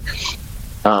starter.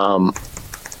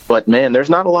 But man, there's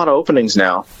not a lot of openings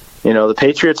now. The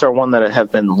Patriots are one that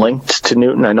have been linked to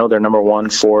Newton. I know they're number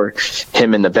one for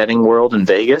him in the betting world in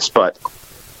Vegas, but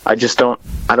I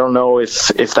don't know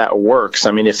if that works.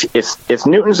 I mean, if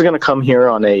Newton's going to come here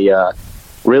on a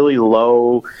really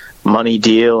low money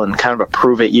deal and kind of a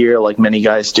prove it year like many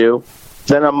guys do,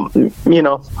 then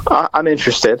I'm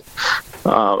interested.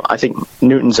 I think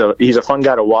Newton's he's a fun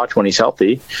guy to watch when he's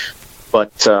healthy,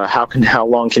 but how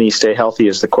long can he stay healthy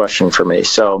is the question for me.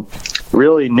 So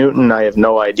really, Newton, I have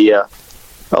no idea.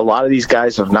 A lot of these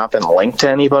guys have not been linked to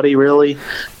anybody really.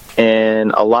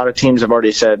 And a lot of teams have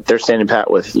already said they're standing pat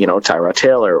with, Tyrod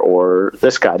Taylor or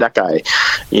this guy, that guy.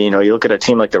 You look at a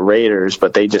team like the Raiders,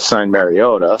 but they just signed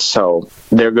Mariota, so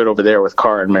they're good over there with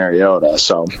Carr and Mariota.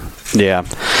 So yeah,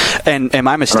 and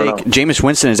my mistake, Jameis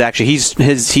Winston is actually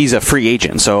he's a free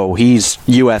agent, so he's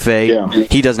UFA. Yeah.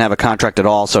 He doesn't have a contract at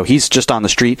all, so he's just on the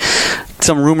street.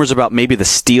 Some rumors about maybe the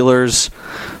Steelers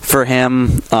for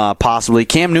him, possibly.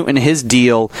 Cam Newton, his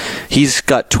deal, he's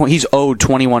owed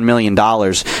 $21 million.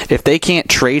 If they can't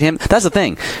trade him, that's the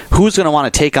thing. Who's going to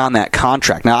want to take on that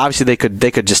contract? Now, obviously,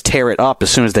 they could just tear it up as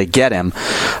soon as they get him,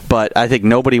 but I think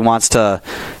nobody wants to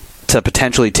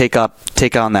potentially take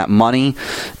on that money,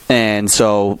 and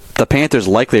so the Panthers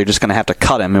likely are just going to have to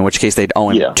cut him, in which case they'd owe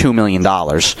him $2 million.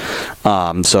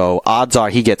 So odds are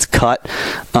he gets cut.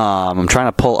 I'm trying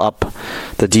to pull up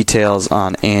the details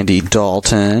on Andy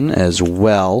Dalton as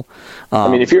well.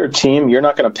 If you're a team, you're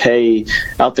not going to pay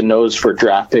out the nose for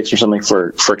draft picks or something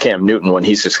for Cam Newton when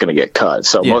he's just going to get cut.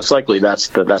 So most likely that's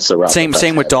the route.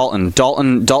 Same with Dalton.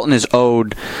 Dalton is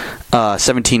owed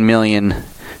 $17 million.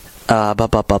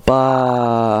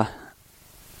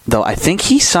 Though I think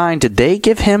he signed. Did they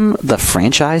give him the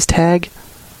franchise tag?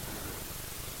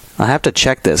 I have to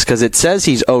check this because it says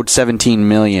he's owed $17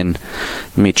 million.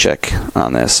 Let me check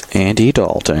on this Andy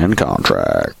Dalton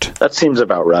contract. That seems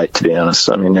about right, to be honest.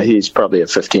 He's probably a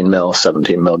 15 mil,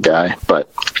 17 mil guy, but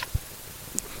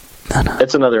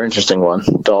it's another interesting one.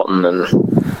 Dalton and.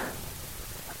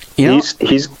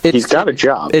 He's got a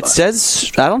job. It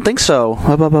says, I don't think so.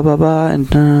 And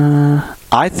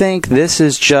I think this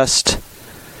is just,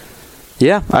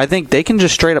 I think they can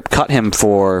just straight up cut him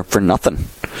for nothing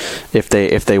if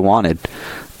they wanted.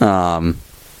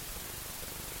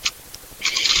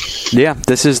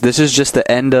 This is just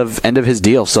the end of his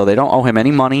deal, so they don't owe him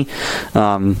any money.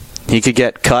 He could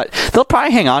get cut. They'll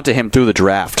probably hang on to him through the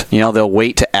draft. They'll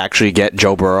wait to actually get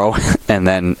Joe Burrow and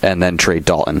then trade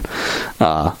Dalton.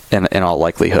 In all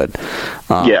likelihood.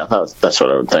 That's what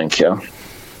I would think. Yeah.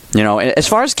 As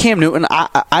far as Cam Newton,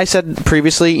 I said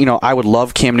previously, I would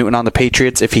love Cam Newton on the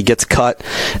Patriots if he gets cut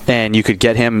and you could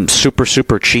get him super,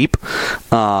 super cheap.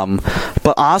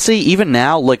 But honestly, even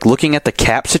now, looking at the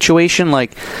cap situation,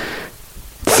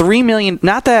 $3 million,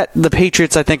 not that the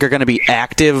Patriots I think are going to be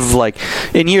active.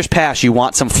 In years past, you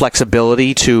want some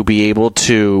flexibility to be able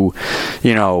to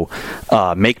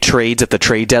make trades at the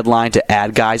trade deadline to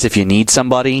add guys if you need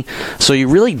somebody. So you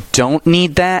really don't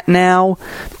need that now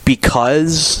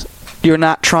because you're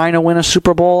not trying to win a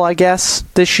Super Bowl, I guess,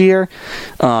 this year.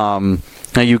 Now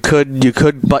you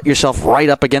could butt yourself right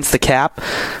up against the cap,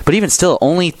 but even still,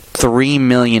 only $3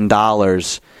 million.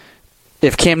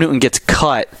 If Cam Newton gets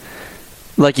cut,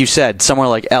 like you said, somewhere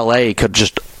like LA could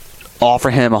just offer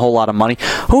him a whole lot of money.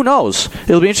 Who knows?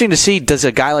 It'll be interesting to see, does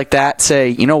a guy like that say,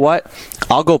 you know what,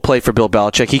 I'll go play for Bill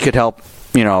Belichick. He could help,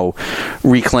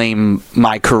 reclaim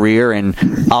my career, and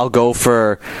I'll go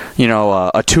for,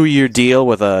 a 2-year deal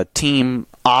with a team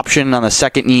option on the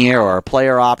second year or a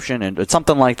player option and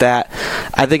something like that.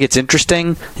 I think it's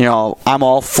interesting. I'm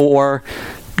all for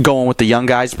going with the young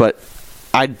guys, but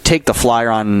I'd take the flyer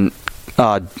on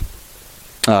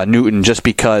Newton just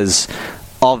because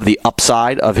of the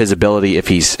upside of his ability if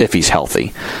he's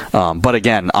healthy. But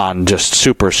again, on just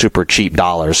super, super cheap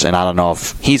dollars, and I don't know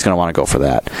if he's going to want to go for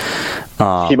that.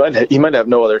 He might have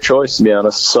no other choice, to be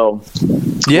honest. So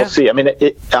we'll see.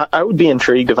 I would be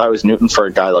intrigued if I was Newton for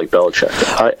a guy like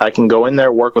Belichick. I can go in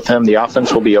there, work with him. The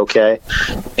offense will be okay,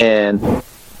 and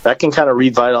that can kind of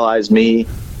revitalize me,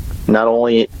 not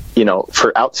only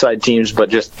for outside teams, but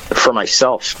just for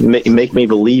myself. Make me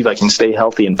believe I can stay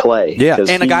healthy and play. Yeah,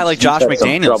 and a guy like Josh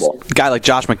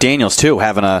McDaniels, too,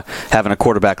 having a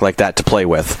quarterback like that to play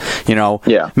with.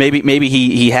 Maybe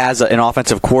he has an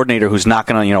offensive coordinator who's not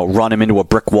going to run him into a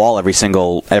brick wall every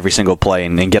single play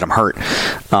and get him hurt.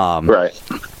 Right.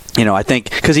 I think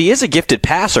because he is a gifted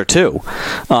passer too.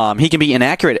 He can be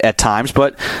inaccurate at times,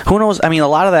 but who knows? A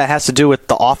lot of that has to do with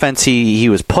the offense he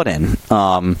was put in.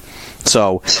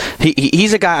 So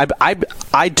he's a guy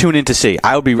I'd tune in to see.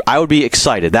 I would be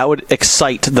excited. That would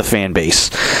excite the fan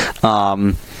base.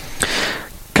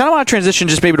 kind of want to transition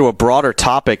just maybe to a broader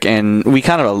topic, and we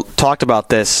kind of talked about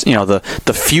this,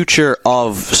 the future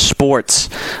of sports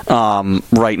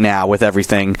right now with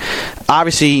everything.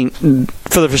 Obviously,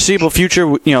 for the foreseeable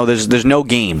future, there's no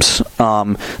games.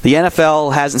 The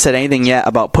NFL hasn't said anything yet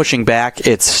about pushing back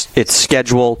its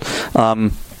schedule.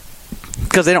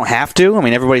 Because they don't have to. I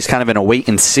mean, everybody's kind of in a wait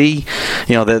and see.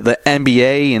 The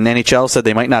NBA and NHL said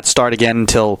they might not start again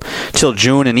until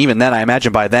June, and even then, I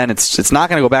imagine by then it's not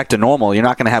going to go back to normal. You're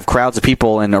not going to have crowds of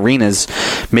people in arenas.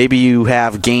 Maybe you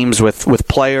have games with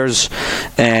players,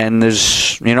 and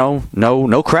there's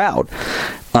no crowd.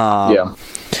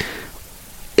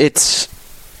 It's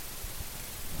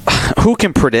who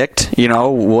can predict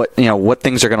what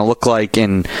things are going to look like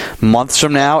in months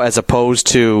from now, as opposed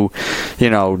to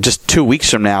just 2 weeks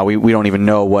from now. We don't even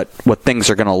know what things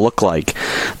are going to look like.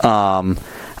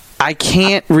 I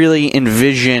can't really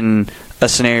envision a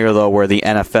scenario though where the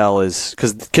NFL is,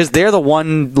 because they're the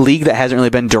one league that hasn't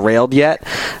really been derailed yet.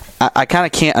 I kind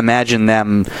of can't imagine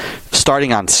them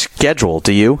starting on schedule.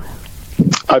 Do you?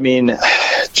 I mean,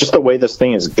 just the way this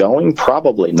thing is going,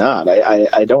 probably not.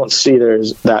 I don't see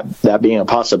there's that being a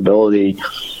possibility.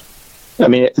 I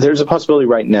mean, there's a possibility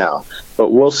right now,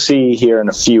 but we'll see here in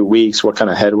a few weeks what kind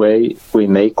of headway we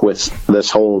make with this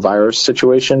whole virus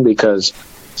situation, because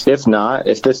if not,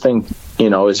 if this thing,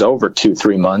 is over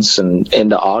 2-3 months and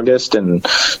into August and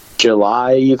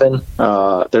July even,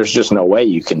 there's just no way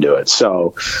you can do it.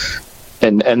 So,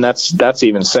 and that's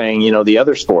even saying, the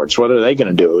other sports, what are they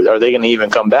going to do? Are they going to even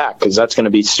come back? Because that's going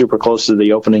to be super close to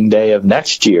the opening day of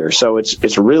next year. So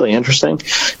it's really interesting.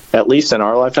 At least in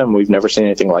our lifetime, we've never seen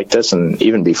anything like this. And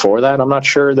even before that, I'm not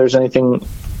sure there's anything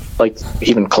like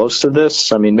even close to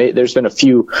this. I mean, there's been a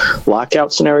few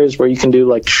lockout scenarios where you can do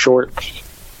like shorter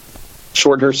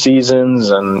seasons.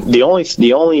 And the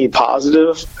only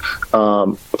positive,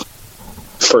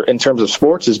 in terms of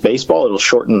sports is baseball. It'll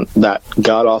shorten that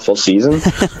god-awful season.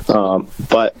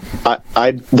 But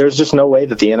there's just no way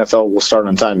that the NFL will start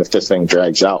on time if this thing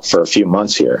drags out for a few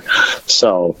months here.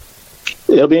 So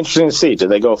it'll be interesting to see. Do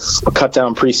they go cut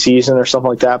down preseason or something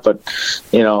like that? But,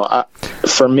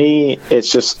 for me, it's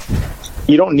just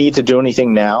you don't need to do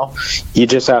anything now. You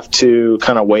just have to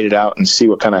kind of wait it out and see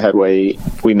what kind of headway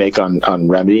we make on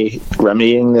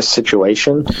remedying this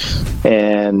situation.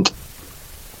 And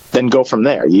then go from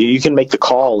there. You can make the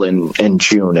call in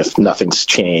June if nothing's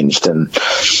changed, and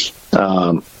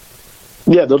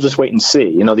they'll just wait and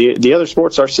see. The other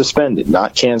sports are suspended,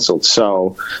 not canceled,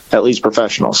 so at least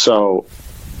professional. So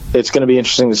it's going to be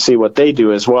interesting to see what they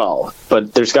do as well.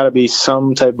 But there's got to be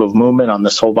some type of movement on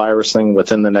this whole virus thing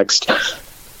within the next,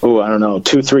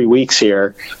 2-3 weeks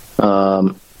here.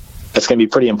 It's going to be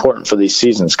pretty important for these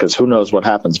seasons, because who knows what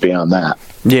happens beyond that.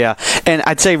 Yeah, and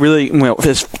I'd say really,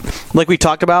 like we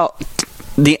talked about,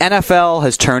 the NFL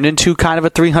has turned into kind of a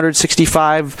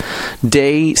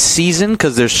 365-day season,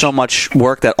 because there's so much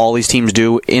work that all these teams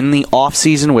do in the off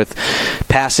season with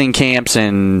passing camps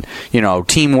and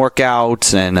team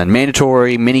workouts and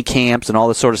mandatory mini camps and all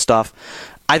this sort of stuff.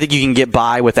 I think you can get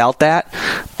by without that,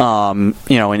 and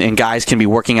guys can be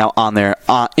working out on their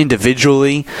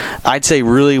individually. I'd say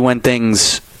really when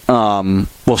things will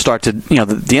start to,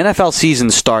 the NFL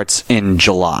season starts in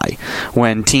July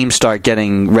when teams start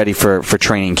getting ready for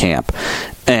training camp,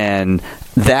 and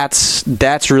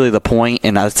that's really the point,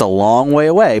 and that's a long way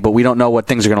away, but we don't know what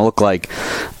things are going to look like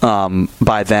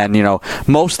by then.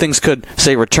 Most things could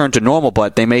say return to normal,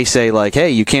 but they may say like, hey,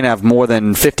 you can't have more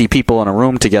than 50 people in a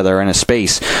room together in a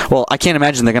space. Well, I can't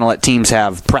imagine they're going to let teams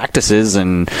have practices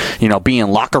and be in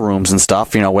locker rooms and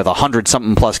stuff, with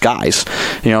 100-something plus guys.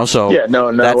 So yeah, no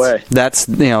way. That's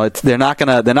they're not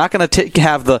gonna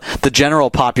have the general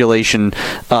population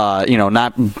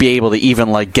not be able to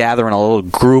even like gather in a little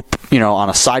group on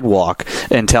a sidewalk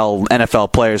and tell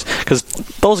NFL players, because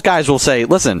those guys will say,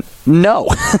 listen, no,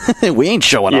 we ain't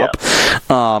showing up.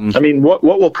 I mean, what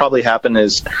will probably happen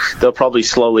is they'll probably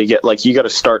slowly get, like, you got to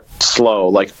start slow.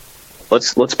 Like,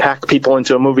 let's pack people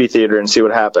into a movie theater and see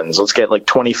what happens. Let's get like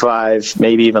 25,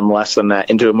 maybe even less than that,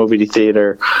 into a movie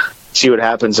theater, see what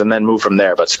happens, and then move from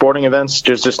there. But sporting events,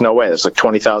 there's just no way. There's like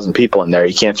 20,000 people in there.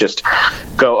 You can't just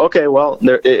go, okay, well,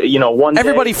 there, one day,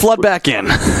 everybody flood back in.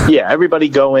 Yeah, everybody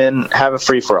go in, have a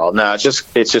free for all. No, it's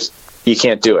just you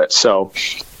can't do it. So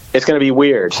it's going to be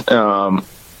weird.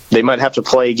 They might have to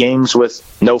play games with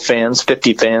no fans,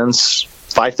 50 fans,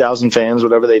 5,000 fans,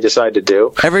 whatever they decide to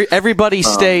do. Everybody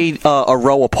stay a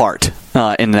row apart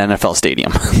in the NFL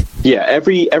stadium. Yeah,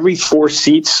 every 4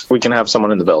 seats we can have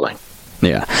someone in the building.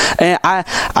 Yeah, and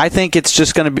I think it's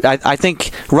just going to be. I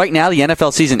think right now the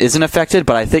NFL season isn't affected,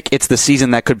 but I think it's the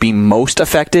season that could be most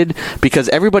affected because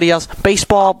everybody else,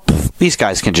 baseball, these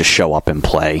guys can just show up and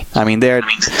play. I mean, they're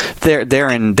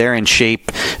in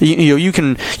shape. You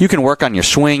can work on your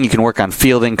swing, you can work on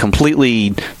fielding,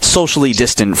 completely socially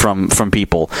distant from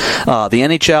people. The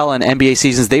NHL and NBA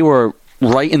seasons, they were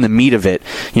right in the meat of it.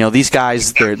 These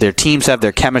guys, their teams have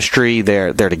their chemistry.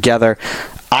 They're together.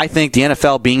 I think the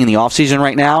NFL being in the offseason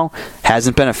right now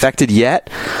hasn't been affected yet,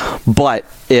 but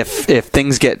if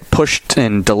things get pushed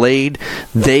and delayed,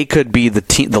 they could be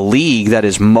the league that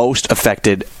is most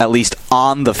affected, at least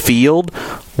on the field,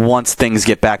 once things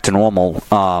get back to normal.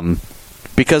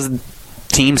 Because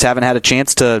teams haven't had a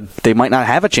chance they might not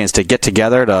have a chance to get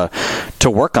together to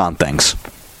work on things.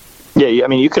 Yeah, I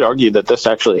mean, you could argue that this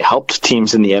actually helped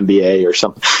teams in the NBA or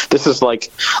something. This is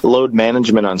like load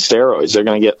management on steroids. They're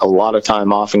going to get a lot of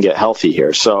time off and get healthy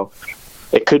here. So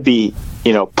it could be,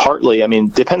 partly, I mean,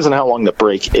 depends on how long the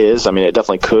break is. I mean, it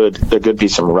definitely there could be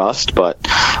some rust, but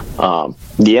the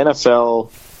NFL,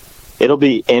 it'll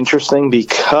be interesting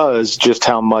because just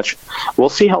how much we'll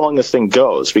see how long this thing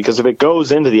goes, because if it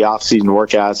goes into the off-season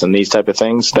workouts and these type of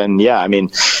things, then yeah, I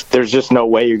mean, there's just no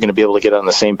way you're going to be able to get on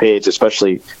the same page,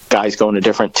 especially guys going to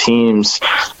different teams.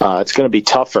 It's going to be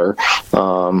tougher.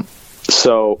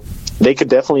 So they could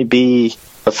definitely be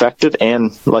affected,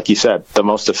 and like you said, the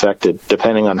most affected,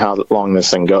 depending on how long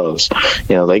this thing goes.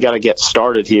 They got to get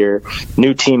started here,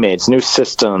 new teammates, new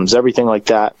systems, everything like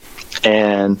that.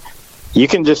 And you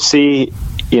can just see,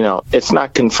 it's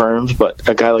not confirmed, but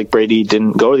a guy like Brady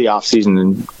didn't go to the offseason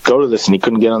and go to this, and he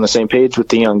couldn't get on the same page with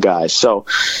the young guys. So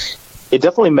it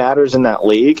definitely matters in that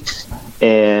league,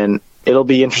 and it'll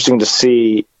be interesting to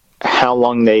see how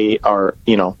long they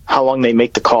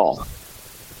make the call.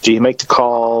 Do you make the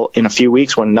call in a few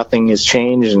weeks when nothing has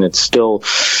changed and it's still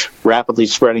rapidly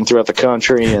spreading throughout the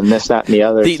country and this, that, and the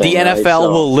other? The NFL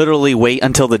will literally wait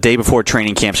until the day before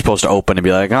training camp's supposed to open and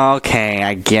be like, okay,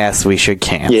 I guess we should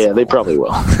cancel. Yeah, they probably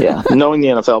will. Yeah, knowing the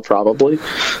NFL, probably.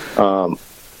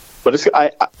 But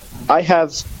I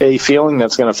have a feeling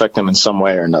that's going to affect them in some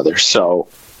way or another. So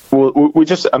we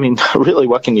just, I mean, really,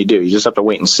 what can you do? You just have to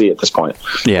wait and see at this point.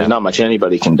 Yeah. There's not much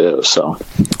anybody can do. So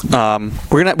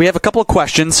we have a couple of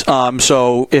questions.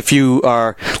 So if you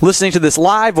are listening to this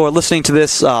live or listening to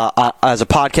this as a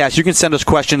podcast, you can send us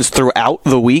questions throughout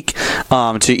the week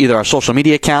to either our social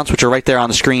media accounts, which are right there on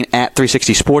the screen at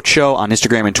 360 Sports Show on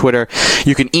Instagram and Twitter.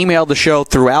 You can email the show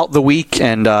throughout the week,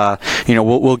 and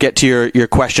we'll get to your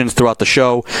questions throughout the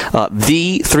show.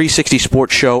 The 360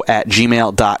 Sports Show at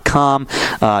gmail.com.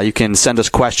 You can send us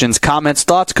questions, comments,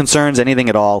 thoughts, concerns, anything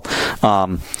at all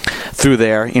through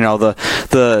there.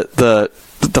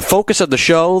 The focus of the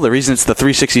show, the reason it's the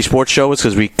 360 Sports Show, is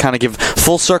because we kind of give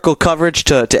full circle coverage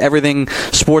to everything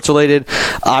sports related.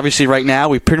 Obviously, right now,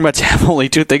 we pretty much have only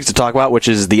two things to talk about, which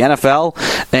is the NFL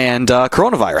and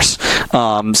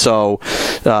coronavirus. So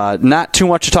not too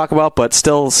much to talk about, but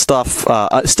still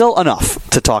enough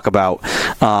to talk about.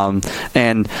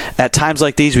 And at times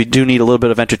like these, we do need a little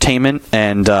bit of entertainment.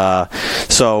 And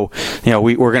so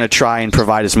we're going to try and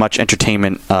provide as much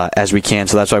entertainment as we can.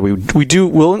 So that's why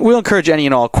we'll encourage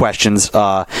any and all questions.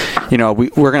 We're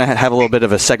going to have a little bit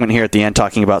of a segment here at the end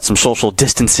talking about some social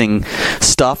distancing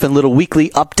stuff and little weekly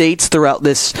updates throughout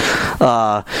this,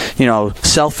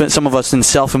 some of us in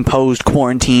self-imposed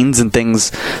quarantines and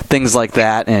things like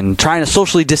that, and trying to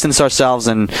socially distance ourselves.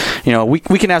 And, we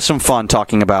can have some fun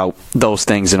talking about those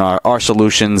things and our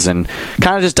solutions, and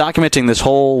kind of just documenting this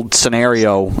whole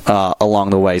scenario along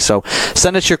the way. So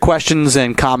send us your questions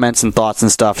and comments and thoughts and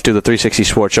stuff to the 360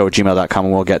 Sports Show at gmail.com,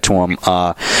 and we'll get to them.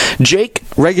 Jake,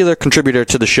 regular contributor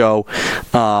to the show,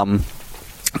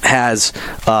 has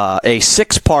a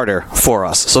 6-parter for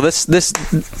us. So this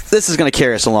is going to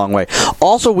carry us a long way.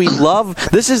 Also, we love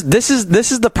this is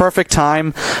the perfect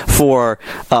time for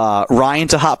Ryan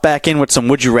to hop back in with some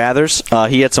would you rathers.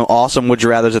 He had some awesome would you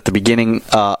rathers at the beginning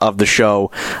of the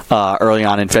show early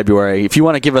on in February. If you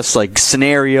want to give us like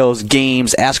scenarios,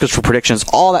 games, ask us for predictions,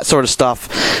 all that sort of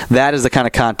stuff, that is the kind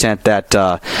of content that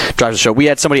drives the show. We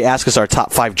had somebody ask us our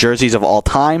top 5 jerseys of all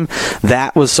time.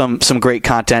 That was some great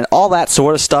content. All that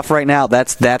sort of stuff right now,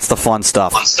 that's the fun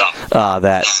stuff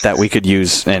that we could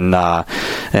use, and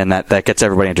that gets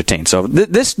everybody entertained. So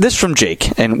this from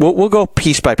Jake, and we'll go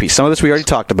piece by piece. Some of this we already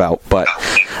talked about, but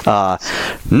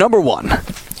number 1,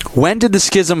 when did the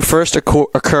schism first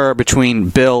occur between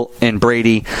Bill and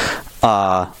Brady?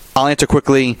 I'll answer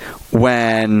quickly.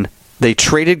 When they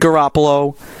traded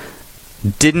Garoppolo,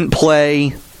 didn't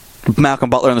play Malcolm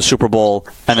Butler in the Super Bowl,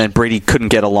 and then Brady couldn't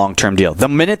get a long-term deal. The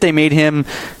minute they made him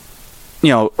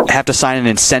have to sign an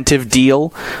incentive deal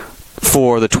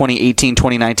for the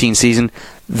 2018-2019 season,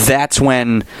 that's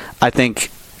when I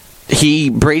think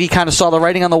Brady kind of saw the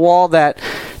writing on the wall that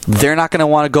they're not going to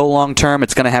want to go long term.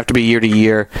 It's going to have to be year to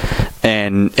year,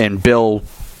 and Bill,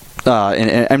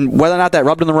 and whether or not that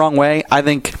rubbed him the wrong way, I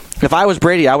think if I was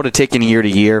Brady, I would have taken year to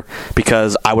year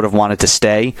because I would have wanted to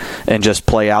stay and just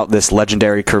play out this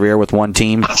legendary career with one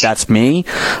team. That's me,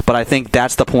 but I think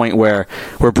that's the point where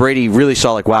Brady really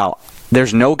saw like, wow,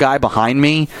 there's no guy behind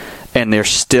me, and they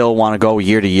still want to go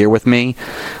year to year with me.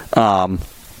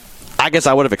 I guess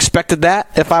I would have expected that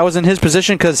if I was in his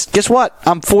position, because guess what?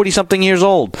 I'm 40-something years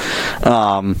old.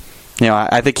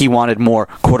 I think he wanted more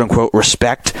quote-unquote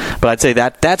respect, but I'd say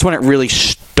that's when it really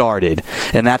started,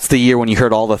 and that's the year when you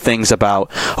heard all the things about,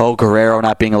 Guerrero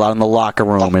not being allowed in the locker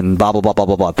room and blah, blah, blah, blah,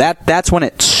 blah, blah. That's when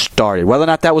it started. Whether or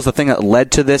not that was the thing that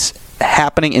led to this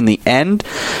happening in the end,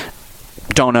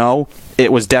 don't know.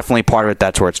 It was definitely part of it.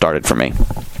 That's where it started for me.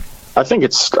 I think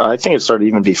it started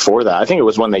even before that. I think it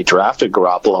was when they drafted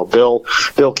Garoppolo.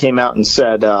 Bill came out and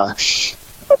said,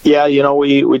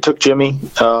 we took Jimmy.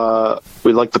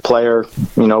 We liked the player.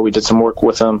 We did some work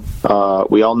with him.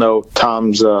 We all know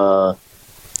Tom's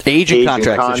age and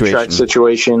contract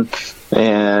situation.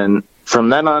 And from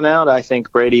then on out, I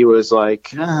think Brady was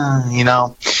like,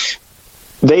 the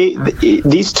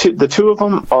two of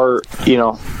them are,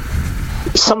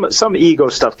 some ego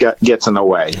stuff gets in the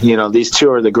way. These two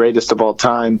are the greatest of all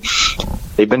time.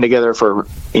 They've been together for,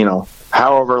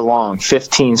 however long,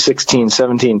 15, 16,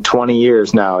 17, 20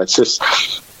 years now. It's just,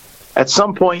 at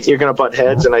some point, you're going to butt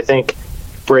heads, and I think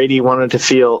Brady wanted to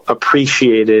feel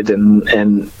appreciated,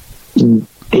 and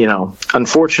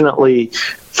unfortunately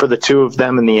for the two of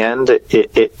them in the end,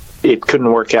 it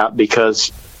couldn't work out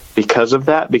because of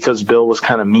that, because Bill was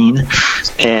kind of mean,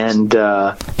 and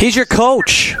he's your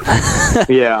coach.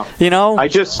 Yeah.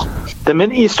 The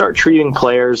minute you start treating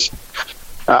players,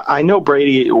 I know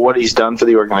Brady, what he's done for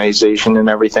the organization and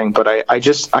everything, but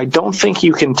I don't think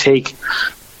you can take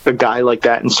a guy like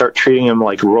that and start treating him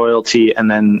like royalty, and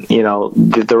then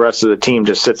the rest of the team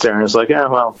just sits there and is like,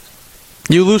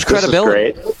 you lose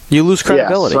credibility. You lose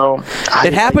credibility. Yeah, so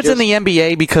it happens in the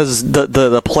NBA because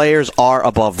the players are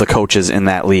above the coaches in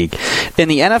that league. In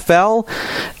the NFL,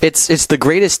 it's the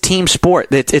greatest team sport.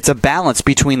 It's a balance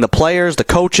between the players, the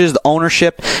coaches, the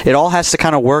ownership. It all has to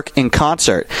kind of work in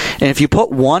concert. And if you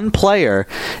put one player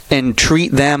and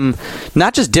treat them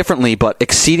not just differently, but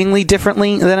exceedingly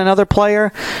differently than another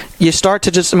player, you start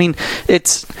to just,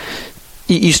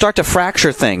 you start to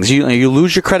fracture things. You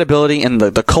lose your credibility and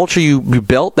the culture you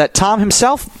built, that Tom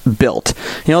himself built.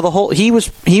 He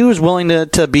was willing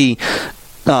to be,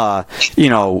 the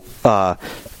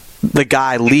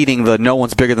guy leading the no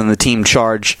one's bigger than the team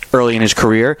charge early in his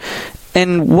career.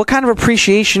 And what kind of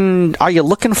appreciation are you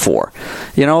looking for?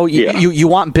 You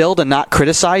want Bill to not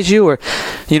criticize you, or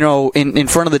in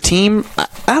front of the team.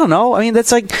 I don't know.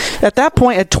 That's like, at that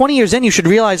point, at 20 years in, you should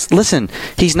realize, listen,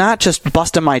 he's not just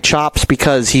busting my chops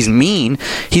because he's mean.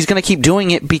 He's going to keep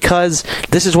doing it because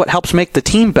this is what helps make the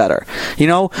team better.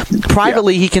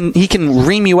 Privately, he can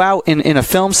ream you out in a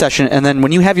film session, and then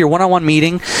when you have your one-on-one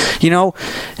meeting,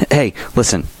 hey,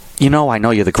 listen, I know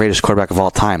you're the greatest quarterback of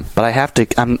all time, but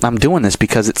I'm doing this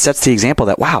because it sets the example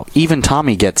that, wow, even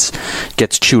Tommy gets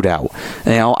chewed out.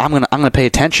 I'm gonna pay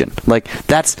attention. Like,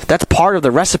 that's part of the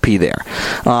recipe there.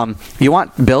 You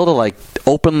want Bill to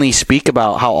openly speak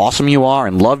about how awesome you are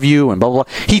and love you and blah blah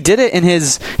blah. He did it in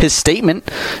his statement.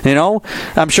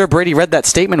 I'm sure Brady read that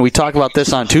statement. We talked about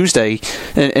this on Tuesday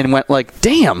and went like,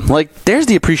 damn, there's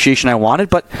the appreciation I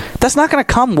wanted, but that's not going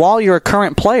to come while you're a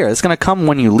current player. It's going to come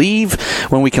when you leave,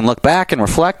 when we can look back and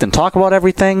reflect and talk about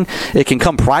everything. It can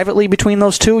come privately between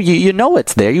those two. You know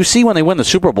it's there. You see when they win the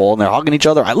Super Bowl and they're hugging each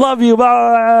other, I love you,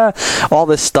 blah, all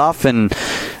this stuff. And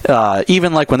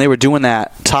even when they were doing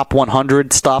that top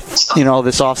 100 stuff,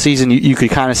 this offseason, you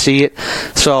could kind of see it.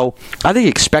 So I think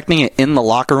expecting it in the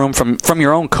locker room from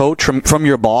your own coach, from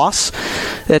your boss,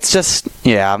 it's just,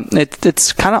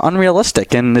 it's kind of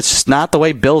unrealistic, and it's just not the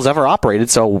way Bill's ever operated.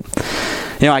 So,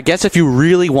 I guess if you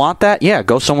really want that,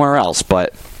 go somewhere else.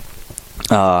 But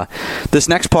this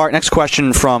next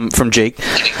question from Jake.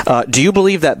 Do you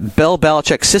believe that Bill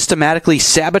Belichick systematically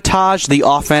sabotaged the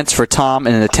offense for Tom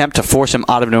in an attempt to force him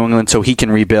out of New England so he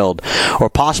can rebuild, or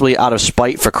possibly out of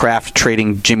spite for Kraft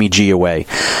trading Jimmy G away?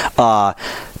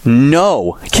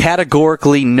 No,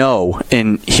 categorically no,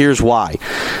 and here's why.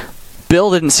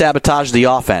 Bill didn't sabotage the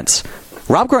offense.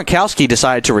 Rob Gronkowski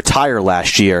decided to retire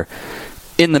last year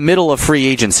in the middle of free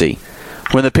agency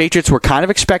when the Patriots were kind of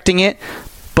expecting it,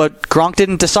 but Gronk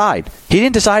didn't decide. He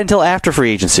didn't decide until after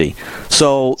free agency.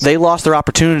 So they lost their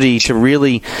opportunity to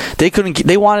really...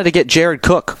 They wanted to get Jared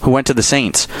Cook, who went to the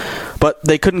Saints, but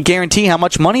they couldn't guarantee how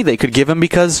much money they could give him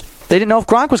because they didn't know if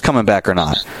Gronk was coming back or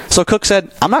not. So Cook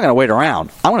said, I'm not going to wait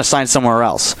around. I'm going to sign somewhere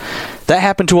else. That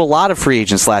happened to a lot of free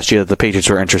agents last year that the Patriots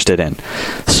were interested in.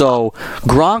 So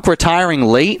Gronk retiring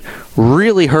late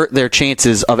really hurt their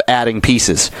chances of adding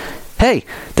pieces. Hey,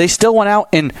 they still went out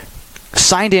and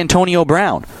signed Antonio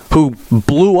Brown, who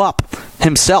blew up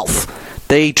himself.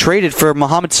 They traded for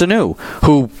Mohamed Sanu,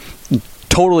 who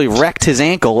totally wrecked his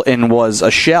ankle and was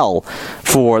a shell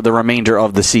for the remainder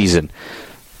of the season.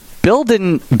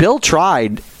 Bill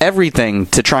tried everything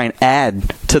to try and add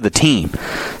to the team.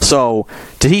 So,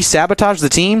 did he sabotage the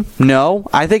team? No.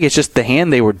 I think it's just the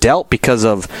hand they were dealt because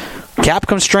of cap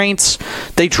constraints.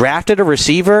 They drafted a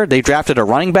receiver. They drafted a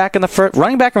running back and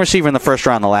receiver in the first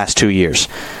round the last 2 years.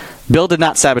 Bill did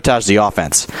not sabotage the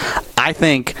offense. I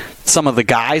think some of the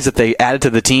guys that they added to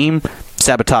the team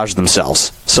sabotaged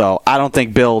themselves. So I don't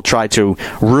think Bill tried to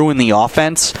ruin the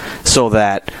offense so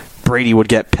that Brady would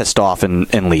get pissed off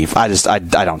and leave. I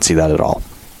don't see that at all.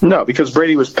 No, because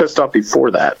Brady was pissed off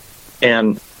before that.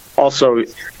 And also,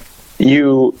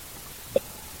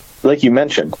 like you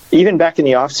mentioned, even back in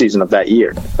the offseason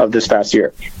of this past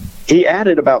year, he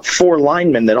added about 4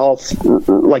 linemen that all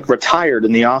retired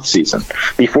in the offseason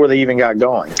before they even got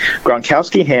going.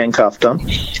 Gronkowski handcuffed them,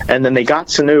 and then they got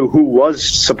Sanu, who was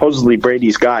supposedly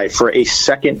Brady's guy, for a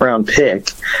second-round pick,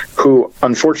 who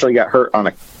unfortunately got hurt on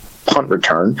a punt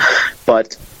return.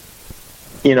 But,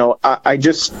 I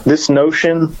just, this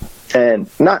notion, and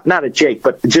not a Jake,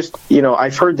 but just,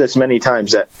 I've heard this many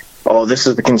times that, this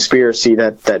is the conspiracy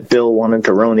that Bill wanted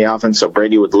to ruin the offense so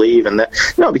Brady would leave. And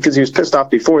no, because he was pissed off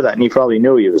before that, and he probably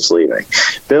knew he was leaving.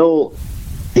 Bill,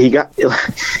 he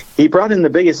brought in the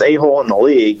biggest a-hole in the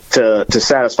league to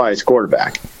satisfy his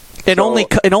quarterback. It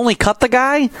only cut the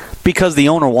guy because the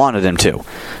owner wanted him to.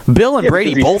 Bill and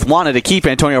Brady both wanted to keep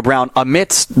Antonio Brown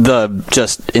amidst the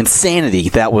just insanity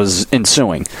that was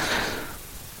ensuing.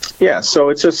 Yeah, so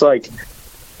it's just like,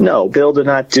 no, Bill did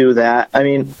not do that. I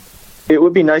mean, it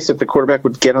would be nice if the quarterback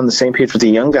would get on the same page with the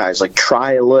young guys,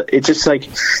 try a little. It's just like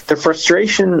the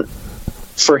frustration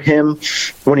for him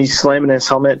when he's slamming his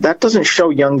helmet, that doesn't show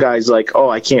young guys I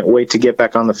can't wait to get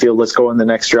back on the field. Let's go in the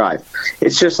next drive.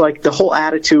 It's just like the whole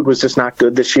attitude was just not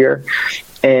good this year.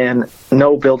 And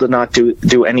no, Bill did not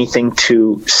do anything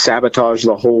to sabotage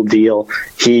the whole deal.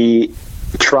 He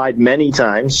tried many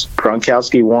times.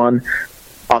 Gronkowski 1,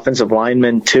 offensive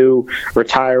linemen 2,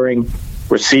 retiring,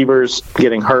 receivers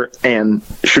getting hurt and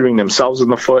shooting themselves in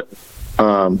the foot.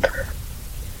 I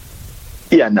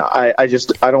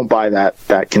don't buy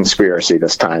that conspiracy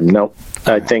this time. Nope.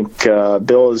 I think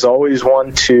Bill is always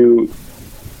one to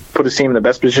put his team in the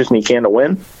best position he can to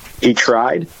win. He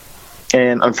tried,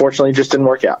 and unfortunately it just didn't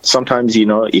work out. Sometimes,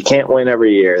 you can't win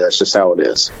every year. That's just how it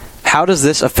is. How does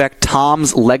this affect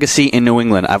Tom's legacy in New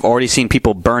England? I've already seen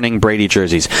people burning Brady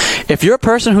jerseys. If you're a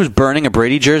person who's burning a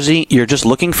Brady jersey, you're just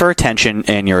looking for attention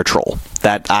and you're a troll.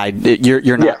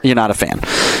 You're not a fan.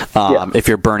 If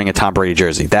you're burning a Tom Brady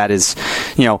jersey, that is,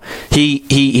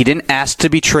 he didn't ask to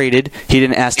be traded. He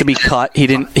didn't ask to be cut.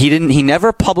 He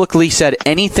never publicly said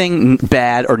anything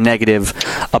bad or negative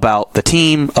about the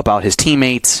team, about his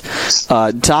teammates.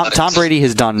 Tom Brady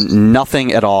has done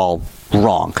nothing at all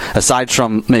wrong, aside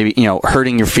from maybe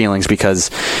hurting your feelings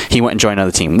because he went and joined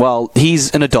another team. Well,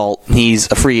 he's an adult, he's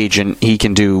a free agent, he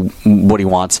can do what he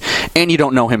wants, and you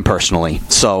don't know him personally,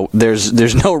 so there's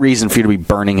no reason for you to be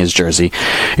burning his jersey.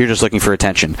 You're just looking for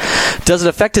attention. Does it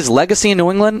affect his legacy in New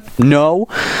England? No.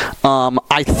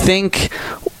 I think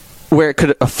where it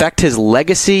could affect his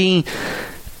legacy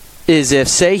is if,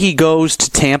 say, he goes to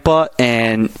Tampa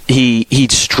and he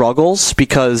struggles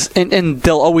because and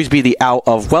there'll always be the out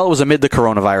of, well, it was amid the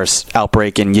coronavirus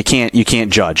outbreak and you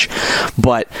can't judge.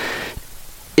 But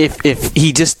if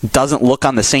he just doesn't look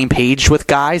on the same page with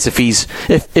guys, if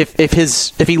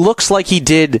he looks like he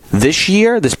did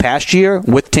this past year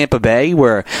with Tampa Bay,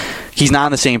 where he's not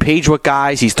on the same page with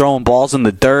guys, he's throwing balls in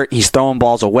the dirt, he's throwing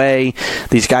balls away,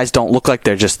 these guys don't look like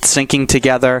they're just syncing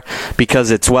together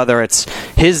because whether it's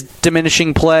his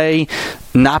diminishing play,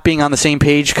 not being on the same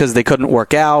page because they couldn't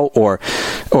work out, or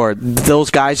those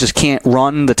guys just can't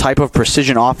run the type of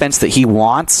precision offense that he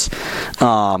wants.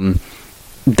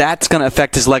 That's going to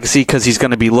affect his legacy because he's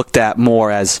going to be looked at more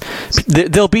as...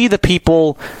 There'll be the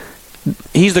people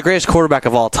he's the greatest quarterback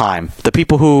of all time. The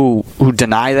people who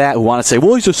deny that, who want to say,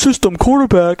 well, he's a system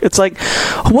quarterback, it's like,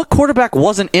 what quarterback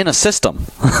wasn't in a system?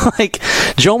 Like,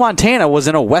 Joe Montana was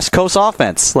in a West Coast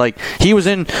offense. Like, he was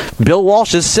in Bill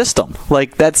Walsh's system.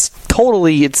 Like, that's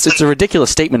totally, it's a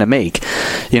ridiculous statement to make.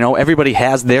 Everybody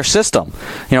has their system.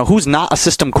 Who's not a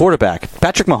system quarterback?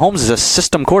 Patrick Mahomes is a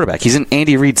system quarterback. He's in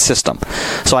Andy Reid's system.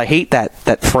 So I hate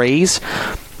that phrase.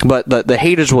 But the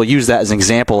haters will use that as an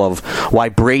example of why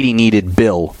Brady needed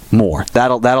Bill more.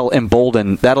 That'll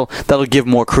embolden, that'll give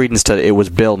more credence to it was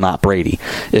Bill, not Brady.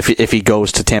 If he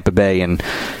goes to Tampa Bay and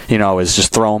is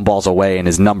just throwing balls away and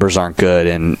his numbers aren't good,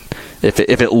 and if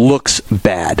it looks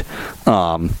bad,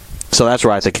 so that's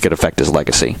where I think it could affect his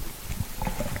legacy.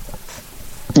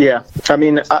 Yeah, I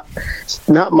mean,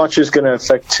 not much is going to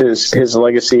affect his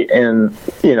legacy in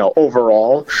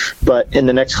overall, but in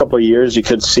the next couple of years, you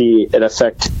could see it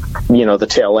affect the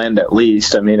tail end at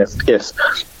least. I mean, if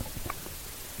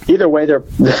either way, they're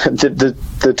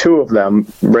the two of them,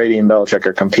 Brady and Belichick,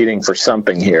 are competing for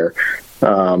something here,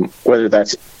 whether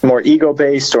that's more ego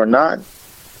based or not.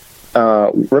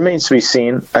 Remains to be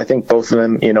seen. I think both of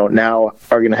them, now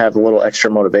are going to have a little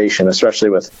extra motivation,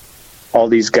 especially with all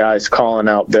these guys calling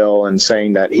out Bill and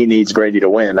saying that he needs Brady to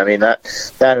win. I mean, that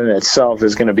in itself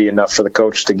is going to be enough for the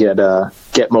coach to get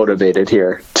motivated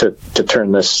here to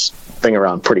turn this thing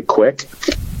around pretty quick.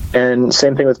 And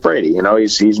same thing with Brady.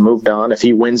 He's moved on. If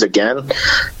he wins again,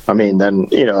 I mean, then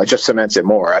it just cements it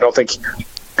more. I don't think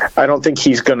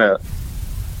he's going to.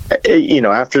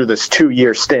 After this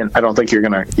 2-year stint, I don't think you're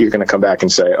gonna come back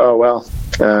and say, oh well,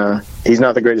 he's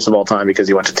not the greatest of all time because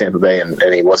he went to Tampa Bay and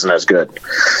he wasn't as good.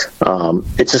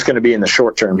 It's just going to be in the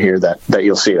short term here that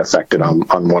you'll see it affected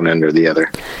on one end or the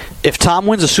other. If Tom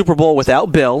wins a Super Bowl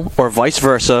without Bill, or vice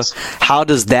versa, how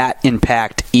does that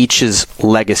impact each's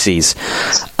legacies?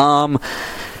 Tough.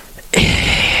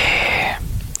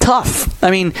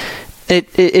 I mean,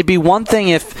 it'd be one thing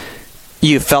if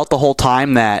you felt the whole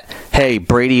time that, hey,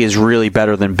 Brady is really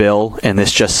better than Bill, and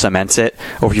this just cements it.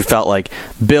 Or if you felt like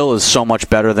Bill is so much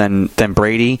better than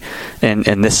Brady,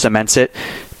 and this cements it.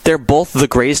 They're both the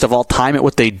greatest of all time at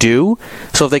what they do.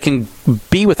 So if they can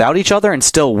be without each other and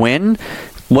still win,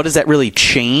 what does that really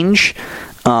change?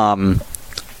 Optically,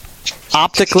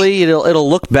 it'll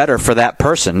look better for that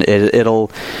person.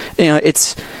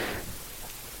 It's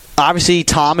obviously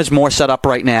Tom is more set up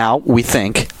right now, we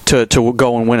think, to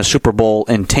go and win a Super Bowl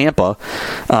in Tampa,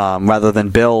 rather than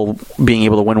Bill being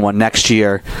able to win one next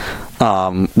year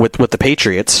with the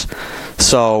Patriots.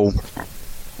 So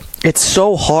it's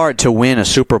so hard to win a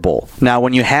Super Bowl. Now,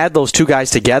 when you had those two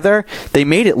guys together, they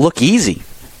made it look easy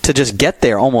to just get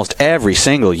there almost every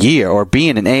single year, or be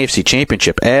in an AFC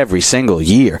championship every single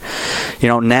year.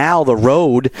 Now the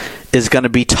road is going to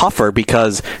be tougher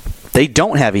because they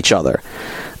don't have each other.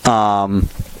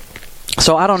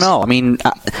 So I don't know. I mean,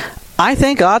 I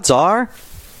think odds are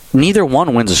neither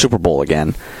one wins a Super Bowl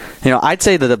again. I'd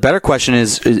say that the better question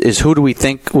is who do we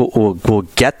think will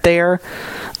get there?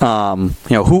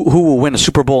 Who will win a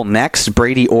Super Bowl next,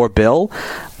 Brady or Bill?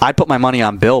 I'd put my money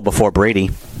on Bill before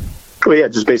Brady. Well, yeah,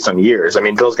 just based on years. I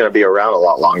mean, Bill's going to be around a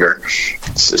lot longer.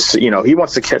 He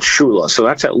wants to catch Shula, so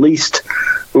that's at least,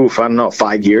 I don't know,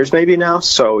 5 years maybe now.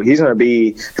 So he's going to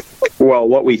be, well,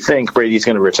 what we think Brady's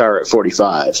going to retire at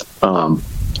 45.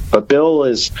 But Bill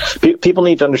is, people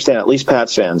need to understand, at least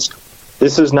Pats fans,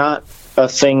 this is not a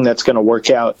thing that's going to work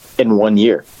out in 1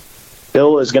 year.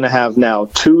 Bill is going to have now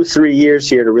 2-3 years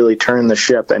here to really turn the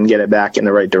ship and get it back in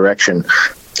the right direction.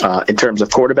 In terms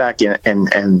of quarterback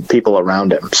and people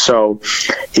around him. So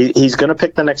he's going to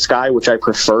pick the next guy, which I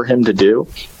prefer him to do.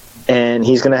 And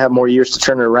he's going to have more years to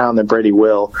turn it around than Brady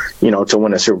will, to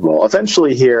win a Super Bowl.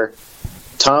 Eventually here,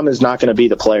 Tom is not going to be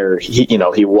the player he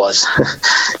was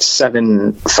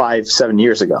 7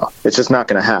 years ago. It's just not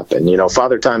going to happen.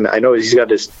 Father Time, I know he's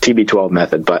got his TB12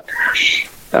 method, but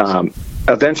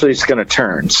eventually it's going to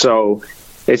turn. So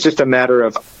it's just a matter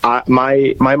of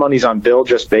my money's on Bill,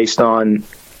 just based on,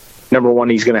 number one,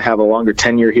 he's going to have a longer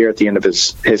tenure here at the end of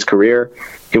his career.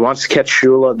 He wants to catch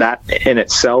Shula. That in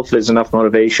itself is enough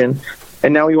motivation.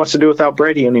 And now he wants to do without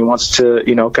Brady, and he wants to,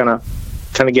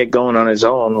 kind of get going on his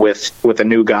own with a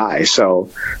new guy. So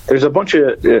there's a bunch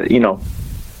of,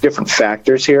 different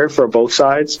factors here for both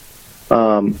sides.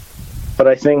 But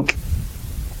I think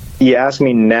you ask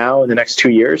me now in the next 2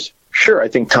 years, sure, I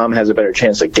think Tom has a better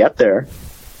chance to get there.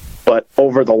 But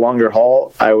over the longer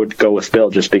haul, I would go with Bill,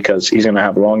 just because he's going to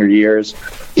have longer years.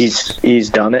 He's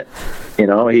done it.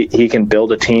 He can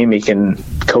build a team. He can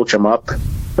coach them up.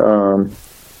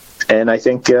 And I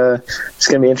think it's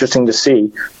going to be interesting to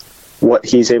see what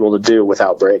he's able to do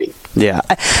without Brady. Yeah.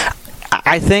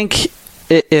 I think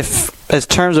if as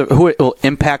terms of who it will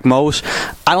impact most,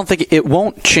 I don't think it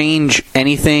won't change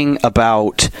anything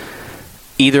about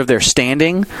either of their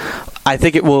standing. I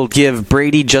think it will give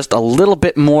Brady just a little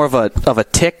bit more of a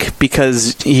tick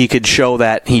because he could show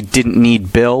that he didn't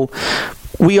need Bill.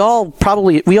 We all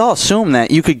assume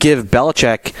that you could give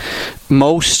Belichick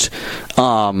most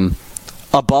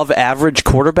above average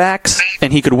quarterbacks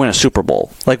and he could win a Super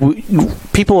Bowl. Like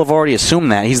people have already assumed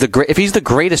that if he's the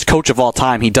greatest coach of all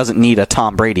time, he doesn't need a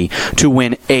Tom Brady to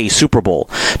win a Super Bowl.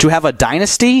 To have a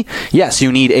dynasty, yes,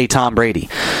 you need a Tom Brady.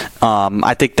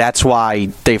 I think that's why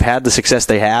they've had the success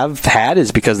they have had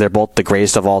is because they're both the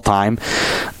greatest of all time.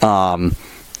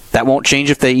 That won't change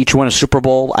if they each win a Super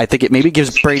Bowl. I think it maybe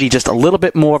gives Brady just a little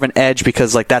bit more of an edge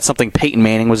because like that's something Peyton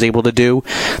Manning was able to do.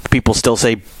 People still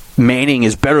say Manning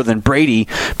is better than Brady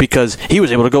because he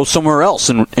was able to go somewhere else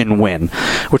and win,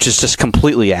 which is just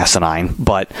completely asinine.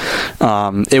 But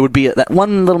it would be that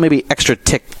one little maybe extra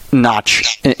tick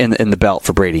notch in the belt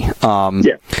for Brady.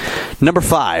 Number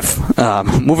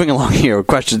 5. Moving along here.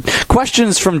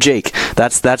 Questions from Jake.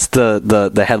 That's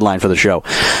the headline for the show.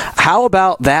 How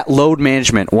about that load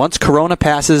management? Once Corona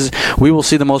passes, we will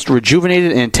see the most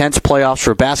rejuvenated and intense playoffs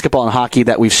for basketball and hockey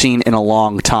that we've seen in a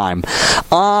long time.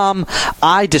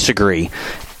 I disagree.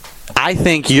 I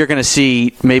think you're going to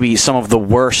see maybe some of the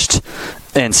worst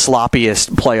and sloppiest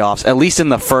playoffs, at least in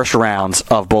the first rounds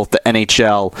of both the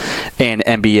NHL and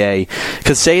NBA.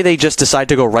 Because say they just decide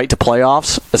to go right to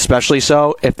playoffs, especially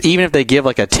so, even if they give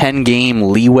like a 10-game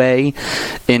leeway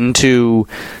into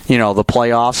the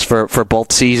playoffs for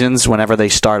both seasons whenever they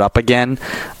start up again,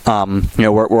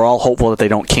 we're all hopeful that they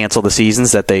don't cancel the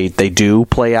seasons, that they do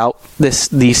play out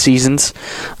these seasons.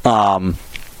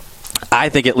 I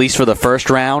think at least for the first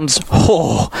rounds,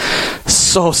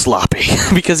 so sloppy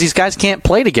because these guys can't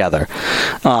play together.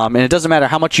 And it doesn't matter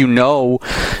how much it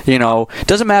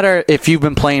doesn't matter if you've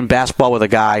been playing basketball with a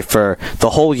guy for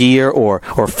the whole year or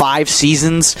 5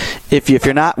 seasons. If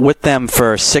you're not with them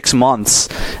for 6 months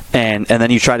and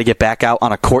then you try to get back out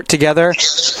on a court together,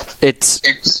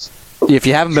 if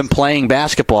you haven't been playing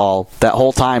basketball that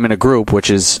whole time in a group, which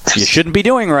is you shouldn't be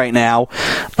doing right now,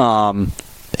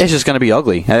 it's just going to be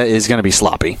ugly. It's going to be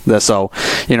sloppy. So,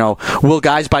 will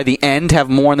guys by the end have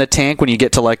more in the tank when you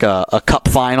get to like a cup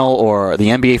final or the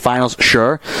NBA finals?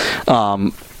 Sure.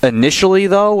 Initially,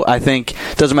 though, I think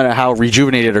it doesn't matter how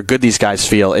rejuvenated or good these guys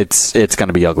feel, it's going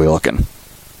to be ugly looking.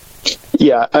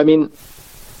 Yeah, I mean,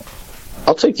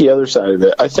 I'll take the other side of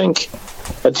it. I think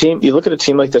you look at a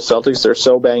team like the Celtics, they're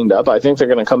so banged up. I think they're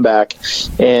going to come back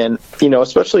and,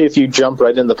 especially if you jump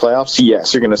right in the playoffs,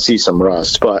 yes, you're going to see some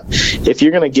rust. But if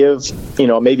you're going to give,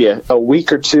 maybe a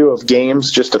week or 2 of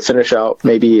games just to finish out,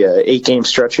 maybe an 8-game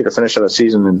stretch here to finish out a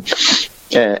season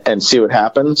and see what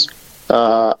happens,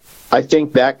 I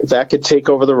think that could take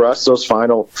over the rust, those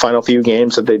final few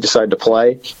games that they decide to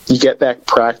play. You get back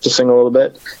practicing a little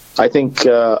bit. I think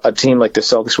a team like the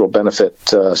Celtics will benefit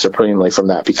supremely from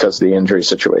that because of the injury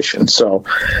situation. So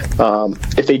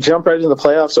if they jump right into the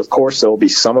playoffs, of course, there will be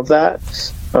some of that.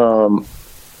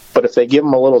 But if they give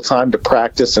them a little time to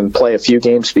practice and play a few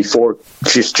games before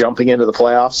just jumping into the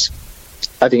playoffs,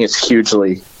 I think it's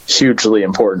hugely, hugely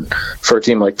important for a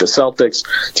team like the Celtics,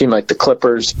 a team like the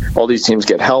Clippers. All these teams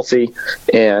get healthy.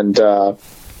 And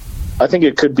I think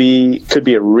it could be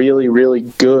a really, really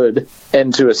good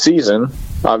end to a season.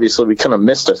 Obviously, we kind of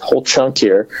missed a whole chunk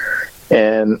here.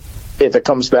 And if it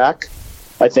comes back,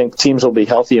 I think teams will be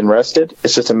healthy and rested.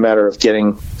 It's just a matter of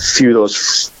getting through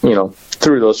those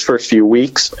first few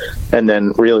weeks and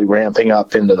then really ramping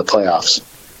up into the playoffs.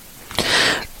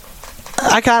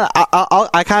 I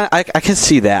can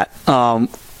see that.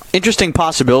 Interesting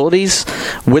possibilities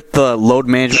with the load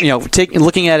management.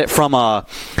 Looking at it from a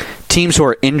teams who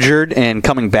are injured and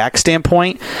coming back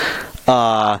standpoint.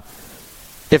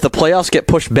 If the playoffs get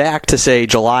pushed back to, say,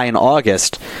 July and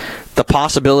August, the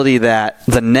possibility that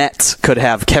the Nets could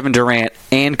have Kevin Durant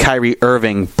and Kyrie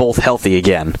Irving both healthy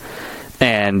again.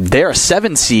 And they're a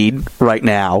 7 seed right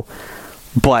now,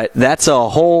 but that's a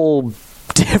whole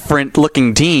different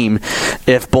looking team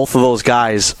if both of those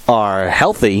guys are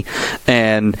healthy.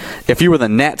 And if you were the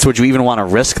Nets, would you even want to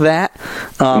risk that?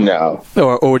 No.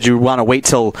 Or would you want to wait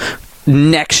till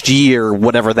next year,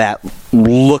 whatever that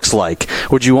looks like?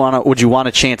 Would you want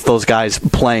to chance those guys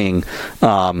playing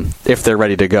if they're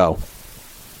ready to go?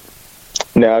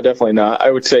 No, definitely not. I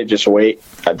would say just wait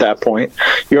at that point.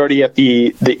 You're already at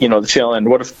the tail end.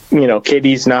 What if,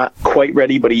 KD's not quite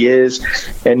ready, but he is,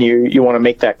 and you want to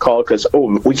make that call because,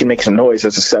 we can make some noise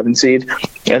as a 7 seed,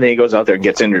 and then he goes out there and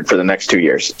gets injured for the next 2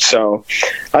 years. So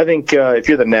I think if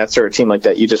you're the Nets or a team like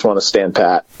that, you just want to stand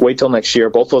pat. Wait till next year.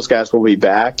 Both those guys will be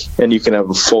back, and you can have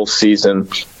a full season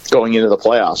going into the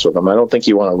playoffs with them. I don't think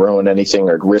you want to ruin anything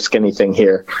or risk anything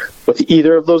here with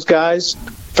either of those guys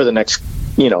for the next,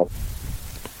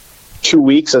 2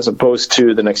 weeks as opposed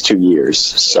to the next 2 years.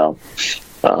 So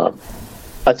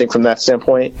I think from that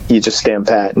standpoint, you just stand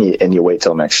pat and you wait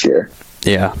till next year.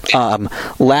 Yeah.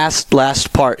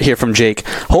 Last part here from Jake.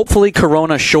 Hopefully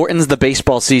Corona shortens the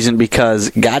baseball season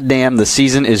because, goddamn, the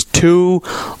season is too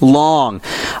long.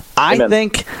 I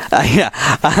think,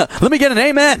 let me get an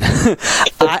amen.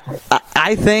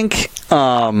 I think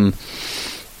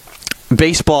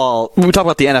baseball, we talk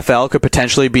about the NFL, could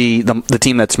potentially be the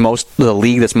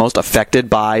league that's most affected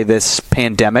by this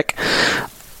pandemic.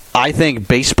 I think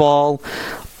baseball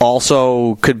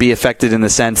also could be affected in the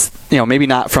sense, maybe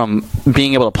not from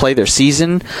being able to play their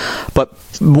season, but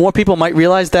more people might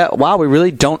realize that, wow, we really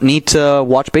don't need to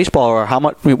watch baseball, or how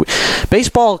much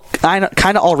baseball kind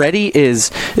of already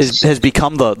has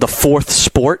become the fourth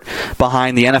sport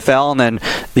behind the NFL, and then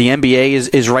the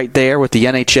NBA is right there with the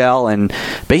NHL, and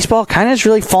baseball kind of is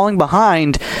really falling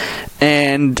behind,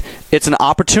 and it's an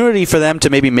opportunity for them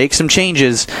to maybe make some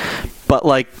changes, but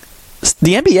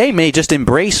the NBA may just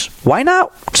embrace, why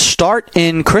not start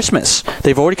in Christmas?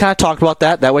 They've already kind of talked about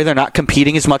that. That way they're not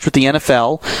competing as much with the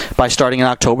NFL by starting in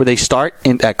October. They start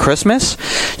at Christmas.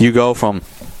 You go from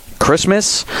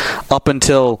Christmas up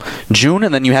until June,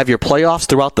 and then you have your playoffs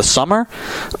throughout the summer.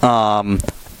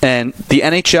 And the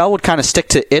NHL would kind of stick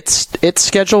to its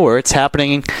schedule, where it's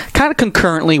happening kind of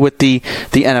concurrently with the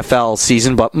NFL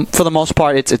season. But for the most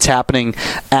part, it's happening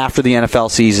after the NFL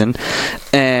season.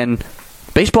 And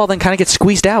baseball then kind of gets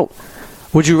squeezed out.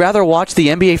 Would you rather watch the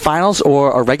NBA Finals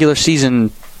or a regular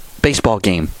season baseball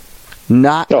game?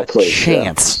 Not a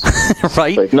chance, yeah.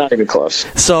 Right? Not even close.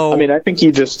 So, I think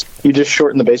you just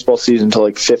shorten the baseball season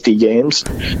to 50 games,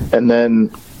 and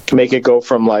then make it go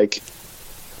from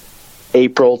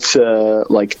April to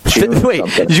June. Wait,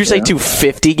 did you say to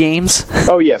 50 games?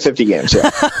 Oh yeah, 50 games. Yeah.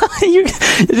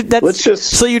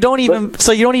 So you don't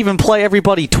even play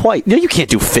everybody twice. No, you can't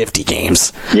do 50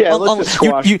 games. Yeah, let's just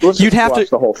squash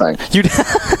the whole thing.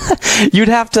 You'd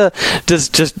have to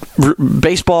just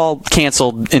baseball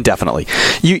canceled indefinitely.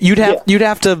 You'd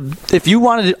have to, if you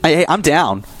wanted. Hey, I'm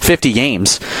down 50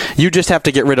 games. You just have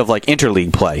to get rid of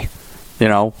interleague play.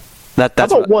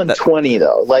 That's how about 120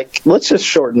 though? Let's just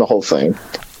shorten the whole thing.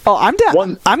 Oh, I'm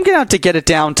down. I'm gonna have to get it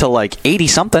down to 80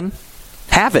 something.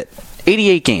 Have it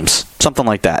 88 games, something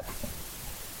like that.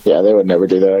 Yeah, they would never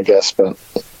do that, I guess. But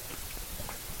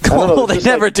well, they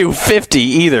never do 50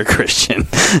 either, Christian.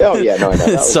 Oh yeah, no, I know.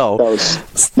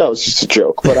 That was just a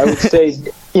joke. But I would say,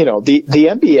 the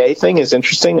NBA thing is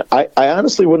interesting. I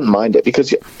honestly wouldn't mind it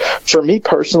because, for me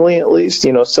personally, at least,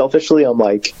 selfishly, I'm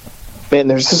man,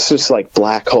 there's this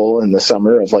black hole in the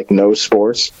summer of no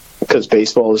sports because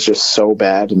baseball is just so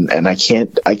bad and I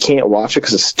can't watch it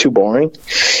because it's too boring.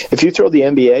 If you throw the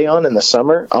NBA on in the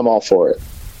summer, I'm all for it.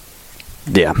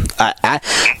 Yeah,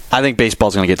 I think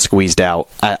baseball's going to get squeezed out.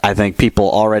 I think people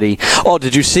already. Oh,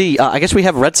 did you see? I guess we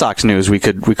have Red Sox news we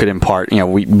could impart.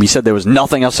 We said there was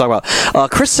nothing else to talk about.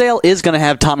 Chris Sale is going to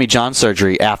have Tommy John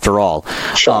surgery after all.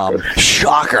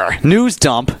 Shocker! News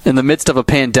dump in the midst of a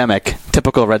pandemic,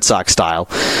 typical Red Sox style.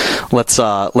 Let's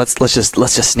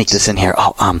just sneak this in here.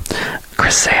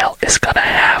 Chris Sale is going to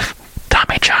have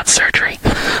Tommy John surgery.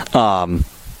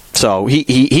 So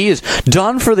he is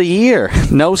done for the year.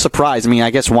 No surprise.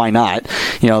 I guess why not?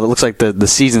 It looks like the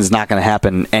season's not going to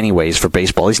happen anyways for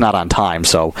baseball. He's not on time,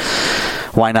 so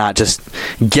why not just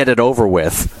get it over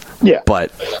with? Yeah.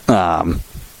 But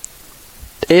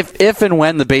if and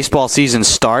when the baseball season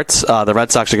starts, the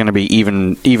Red Sox are going to be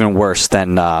even worse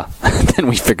than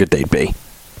we figured they'd be.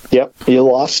 Yep. You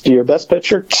lost your best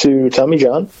pitcher to Tommy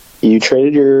John. You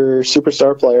traded your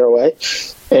superstar player away,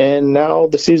 and now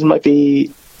the season might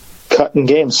be cut in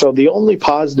games. So the only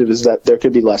positive is that there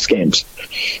could be less games.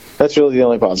 That's really the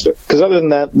only positive. Because other than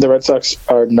that, the Red Sox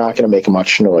are not going to make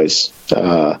much noise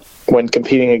when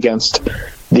competing against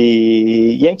the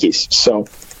Yankees. So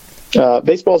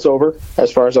baseball's over,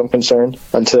 as far as I'm concerned,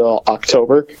 until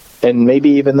October. And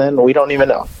maybe even then, we don't even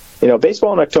know.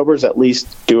 Baseball in October is at least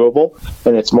doable,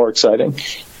 and it's more exciting.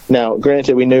 Now,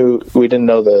 granted, we didn't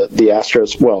know the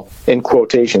Astros, well, in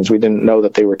quotations, we didn't know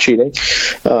that they were cheating.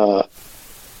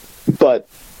 But,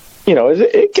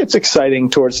 it gets exciting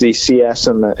towards the CS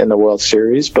and the World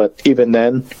Series. But even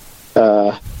then,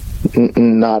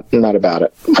 not about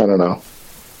it. I don't know.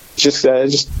 I just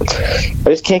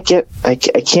can't get. I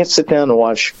can't sit down and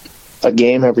watch a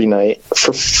game every night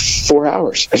for 4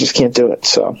 hours. I just can't do it.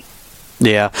 So.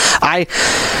 Yeah, I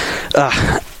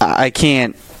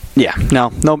can't. Yeah,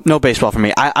 no baseball for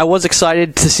me. I was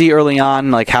excited to see early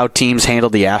on like how teams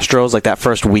handled the Astros, like that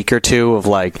first week or two of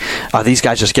like, are these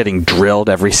guys just getting drilled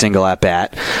every single at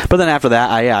bat? But then after that,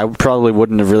 I probably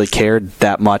wouldn't have really cared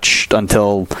that much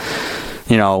until,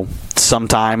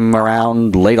 sometime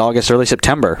around late August, early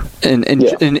September, and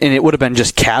it would have been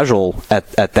just casual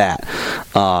at that.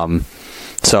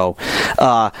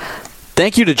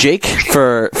 Thank you to Jake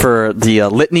for the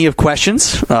litany of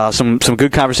questions. Some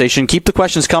good conversation. Keep the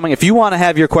questions coming. If you want to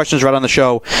have your questions right on the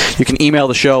show, you can email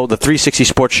the show,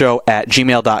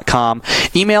 the360sportshow@gmail.com.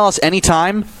 Email us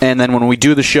anytime, and then when we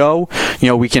do the show,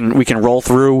 we can roll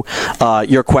through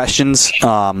your questions.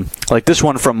 Like this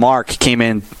one from Mark came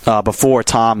in before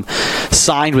Tom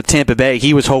signed with Tampa Bay.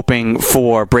 He was hoping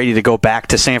for Brady to go back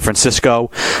to San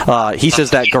Francisco. He says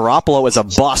that Garoppolo is a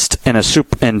bust and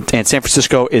San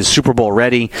Francisco is Super Bowl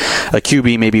ready. A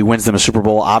QB maybe wins them a Super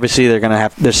Bowl. Obviously,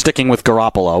 they're sticking with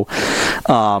Garoppolo.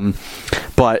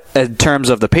 But in terms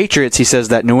of the Patriots, he says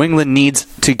that New England needs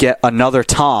to get another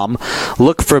Tom.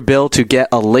 Look for Bill to get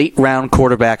a late round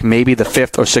quarterback, maybe the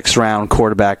 5th or 6th round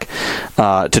quarterback,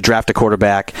 to draft a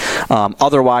quarterback.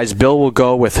 Otherwise, Bill will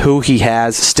go with who he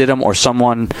has, Stidham or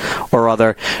someone or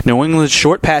other. New England's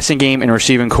short passing game and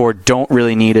receiving core don't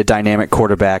really need a dynamic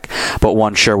quarterback, but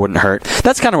one sure wouldn't hurt.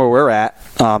 That's kind of where we're at.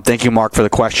 Thank you, Mark, for the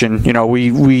question.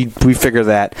 We figure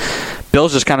that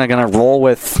Bill's just kind of going to roll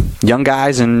with young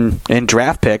guys and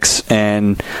draft picks,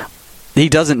 and he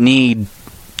doesn't need.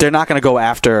 They're not going to go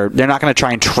after. They're not going to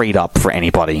try and trade up for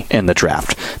anybody in the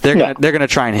draft. They're going to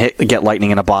try and get lightning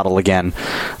in a bottle again.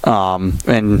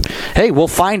 And hey, we'll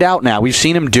find out now. We've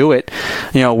seen him do it,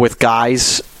 with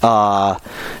guys,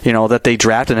 that they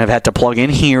draft and have had to plug in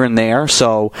here and there.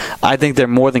 So I think they're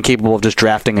more than capable of just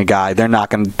drafting a guy. They're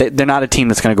not a team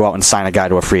that's going to go out and sign a guy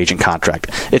to a free agent contract.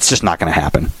 It's just not going to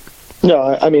happen. No,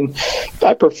 I mean,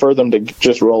 I prefer them to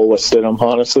just roll with Stidham,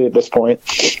 honestly, at this point.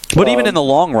 But even in the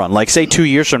long run, like, say 2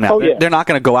 years from now, they're not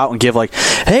going to go out and give,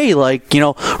 hey,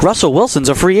 Russell Wilson's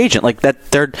a free agent.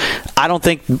 I don't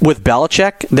think with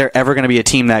Belichick, they're ever going to be a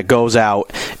team that goes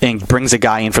out and brings a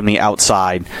guy in from the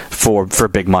outside for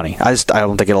big money. I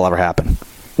don't think it'll ever happen.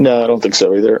 No, I don't think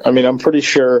so either. I mean, I'm pretty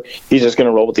sure he's just going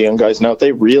to roll with the young guys. Now, if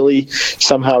they really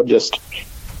somehow just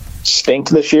stink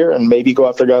this year and maybe go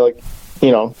after a guy like,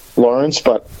 Lawrence,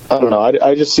 but I don't know.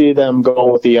 I just see them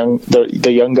going with the young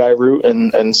guy route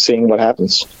and seeing what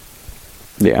happens.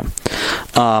 Yeah.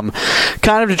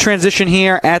 Kind of to transition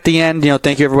here at the end,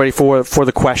 thank you everybody for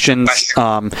the questions.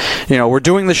 We're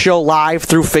doing the show live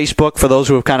through Facebook for those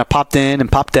who have kind of popped in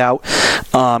and popped out,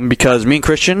 because me and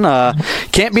Christian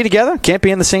can't be together, can't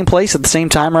be in the same place at the same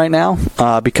time right now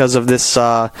because of this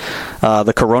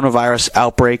the coronavirus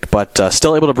outbreak, but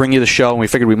still able to bring you the show, and we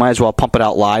figured we might as well pump it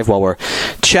out live while we're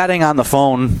chatting on the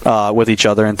phone with each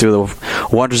other, and through the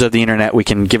wonders of the internet, we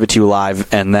can give it to you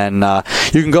live, and then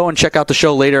you can go and check out the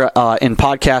show later in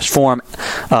podcast form.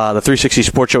 The 360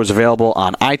 Sports Show is available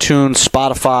on iTunes,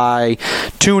 Spotify,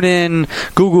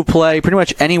 TuneIn, Google Play, pretty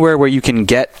much anywhere where you can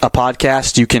get a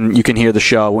podcast. You can hear the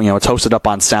show. It's hosted up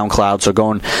on SoundCloud, so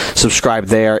go and subscribe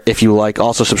there if you like.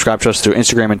 Also subscribe to us through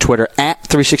Instagram and Twitter at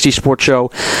 360 Sports Show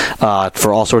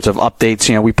for all sorts of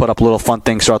updates. We put up little fun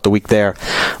things throughout the week there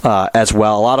as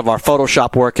well. A lot of our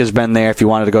Photoshop work has been there. If you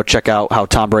wanted to go check out how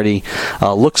Tom Brady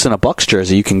looks in a Bucs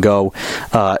jersey, you can go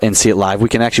and see it live. We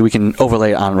can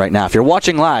overlay it on right now. If you're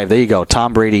watching live, there you go,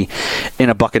 Tom Brady in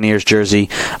a Buccaneers jersey.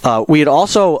 We had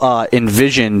also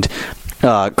envisioned,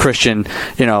 Christian,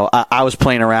 I was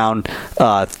playing around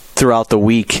throughout the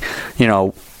week,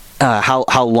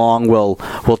 how long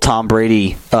will Tom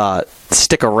Brady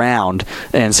stick around?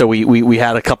 And so we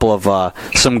had a couple of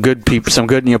some good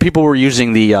people were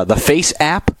using the Face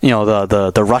app,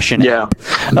 the Russian app,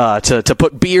 to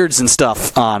put beards and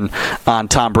stuff on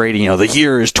Tom Brady. The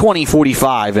year is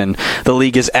 2045, and the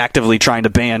league is actively trying to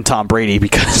ban Tom Brady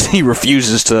because he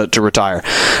refuses to retire.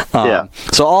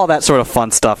 So all that sort of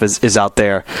fun stuff is out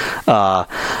there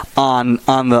on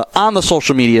the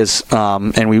social medias,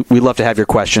 and we love to have your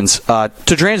questions. To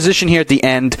transition here at the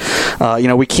end,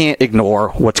 we can't ignore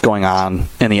what's going on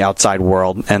in the outside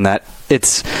world, and that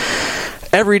it's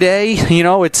every day,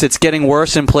 it's getting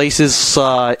worse in places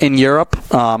in Europe.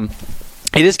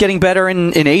 It is getting better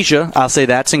in Asia. I'll say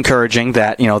that's encouraging.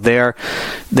 That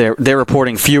they're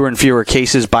reporting fewer and fewer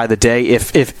cases by the day,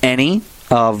 if any.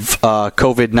 of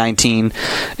COVID-19,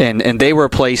 and they were a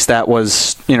place that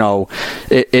was,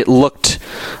 it looked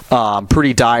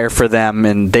pretty dire for them,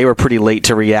 and they were pretty late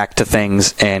to react to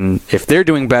things. And if they're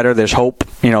doing better, there's hope,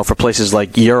 for places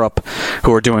like Europe,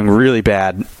 who are doing really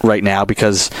bad right now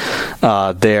because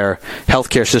their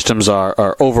healthcare systems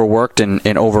are overworked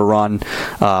and overrun.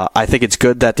 I think it's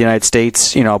good that the United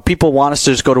States, people want us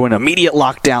to just go to an immediate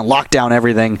lockdown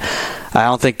everything. I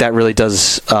don't think that really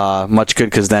does much good,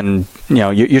 because then,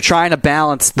 you're trying to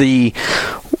balance you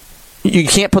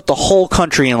can't put the whole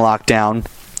country in lockdown.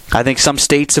 I think some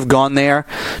states have gone there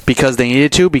because they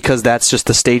needed to, because that's just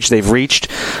the stage they've reached.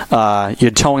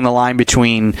 You're towing the line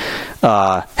between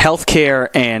healthcare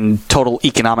and total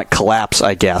economic collapse,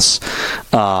 I guess.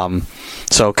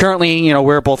 So currently,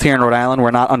 we're both here in Rhode Island.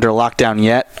 We're not under lockdown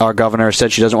yet. Our governor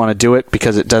said she doesn't want to do it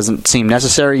because it doesn't seem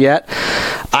necessary yet.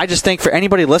 I just think for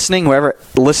anybody listening, whoever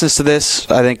listens to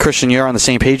this, I think, Christian, you're on the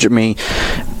same page with me.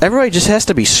 Everybody just has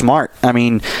to be smart. I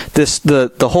mean,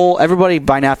 everybody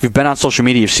by now, if you've been on social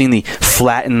media, you've seen the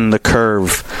flatten the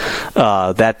curve.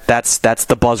 That's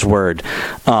the buzzword,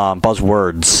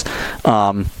 buzzwords.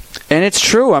 And it's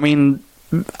true. I mean,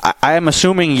 I am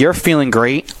assuming you're feeling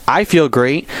great. I feel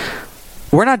great.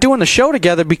 We're not doing the show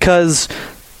together because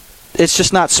it's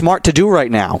just not smart to do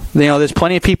right now. There's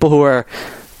plenty of people who are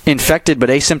infected but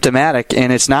asymptomatic,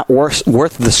 and it's not worth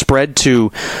the spread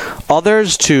to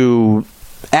others, to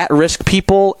at-risk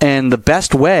people. And the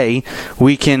best way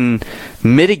we can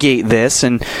mitigate this,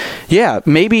 and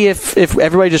maybe if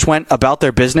everybody just went about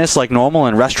their business like normal,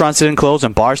 and restaurants didn't close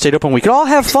and bars stayed open, we could all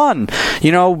have fun,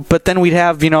 but then we'd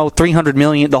have 300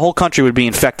 million, the whole country would be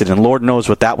infected, and Lord knows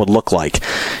what that would look like.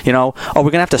 Are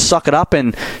we gonna have to suck it up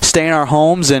and stay in our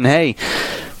homes and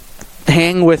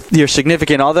hang with your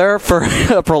significant other for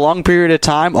a prolonged period of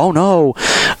time? Oh no.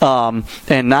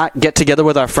 And not get together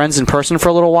with our friends in person for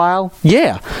a little while?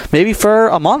 Yeah, maybe for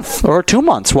a month or 2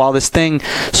 months while this thing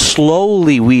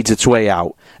slowly weeds its way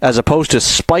out, as opposed to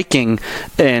spiking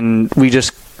and we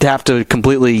just have to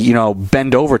completely,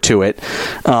 bend over to it.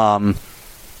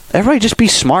 Everybody just be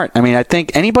smart. I mean, I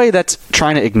think anybody that's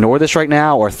trying to ignore this right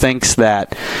now, or thinks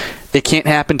that it can't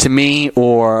happen to me,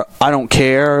 or I don't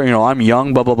care, I'm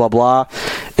young, blah, blah, blah, blah,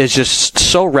 is just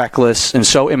so reckless and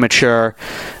so immature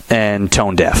and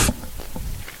tone deaf.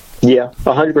 Yeah,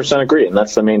 100% agree, and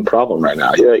that's the main problem right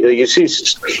now. You see,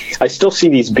 I still see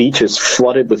these beaches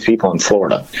flooded with people in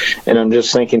Florida, and I'm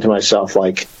just thinking to myself,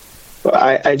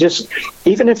 I just,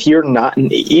 even if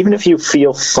you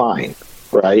feel fine,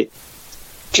 right?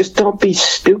 Just don't be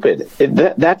stupid.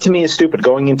 That to me is stupid.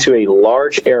 Going into a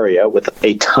large area with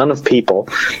a ton of people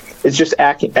is just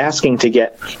asking to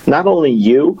get not only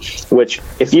you, which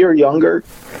if you're younger,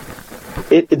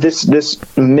 this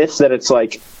myth that it's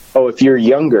like, oh, if you're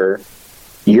younger,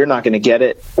 you're not going to get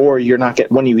it, or you're not get.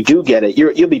 When you do get it,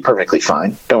 you'll be perfectly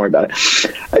fine. Don't worry about it.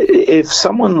 If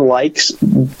someone likes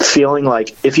feeling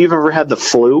like, if you've ever had the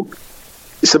flu,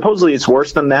 supposedly it's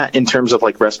worse than that in terms of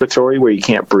respiratory, where you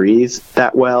can't breathe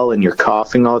that well and you're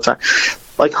coughing all the time.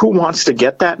 Who wants to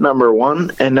get that, number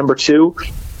one? And number two,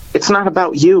 it's not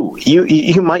about you.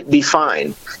 You might be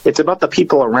fine. It's about the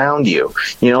people around you.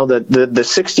 The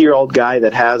 60-year-old guy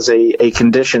that has a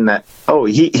condition that,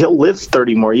 he'll live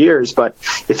 30 more years, but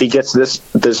if he gets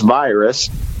this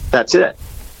virus, that's it.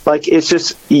 It's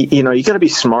just, you got to be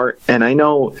smart. And I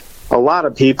know a lot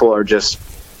of people are just,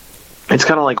 it's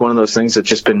kind of like one of those things that's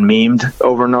just been memed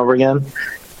over and over again.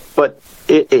 But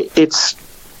it's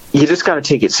you just got to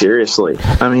take it seriously.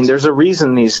 I mean, there's a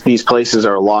reason these places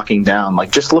are locking down.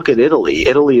 Just look at Italy.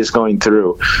 Italy is going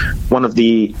through one of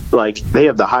the, they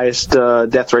have the highest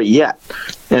death rate yet.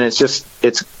 And it's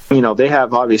they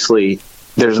have, obviously,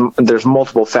 there's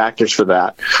multiple factors for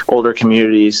that. Older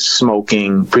communities,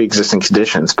 smoking, pre-existing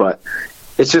conditions. But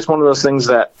it's just one of those things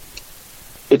that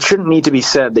it shouldn't need to be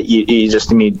said that you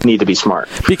just need to be smart.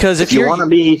 Because if you want to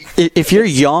be, if you're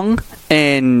young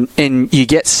and you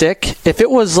get sick, if it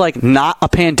was not a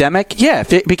pandemic,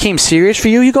 if it became serious for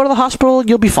you, you go to the hospital,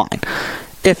 you'll be fine.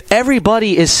 If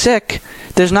everybody is sick,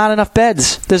 there's not enough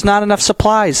beds, there's not enough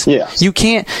supplies. Yes. You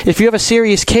can't. If you have a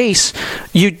serious case,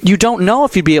 you don't know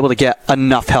if you'd be able to get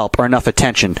enough help or enough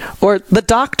attention, or the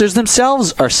doctors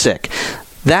themselves are sick.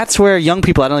 That's where young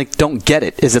people, don't get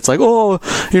it. Is it's I'm not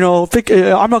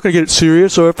going to get it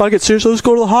serious, or if I get serious, I'll just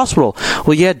go to the hospital.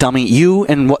 Well, yeah, dummy, you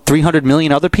and 300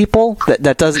 million other people.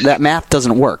 That math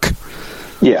doesn't work.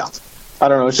 Yeah, I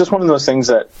don't know. It's just one of those things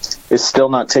that is still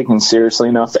not taken seriously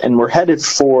enough, and we're headed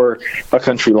for a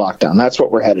country lockdown. That's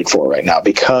what we're headed for right now,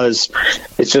 because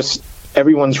it's just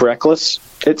everyone's reckless.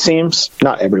 It seems,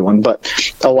 not everyone, but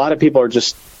a lot of people are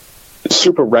just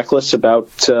super reckless about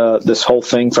this whole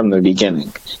thing from the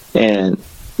beginning, and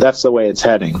that's the way it's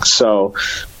heading. So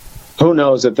who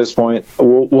knows at this point?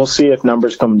 We'll see if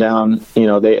numbers come down.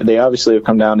 They obviously have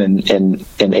come down in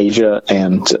Asia,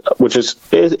 and which is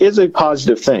a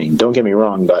positive thing. Don't get me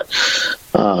wrong, but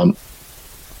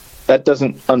that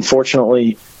doesn't,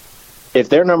 unfortunately, if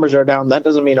their numbers are down, that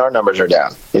doesn't mean our numbers are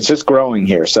down. It's just growing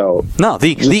here. So no,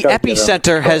 the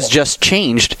epicenter has just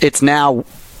changed. It's now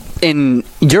in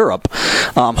Europe.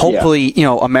 Hopefully,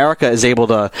 America is able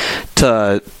to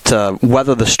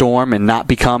weather the storm and not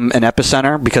become an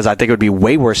epicenter, because I think it would be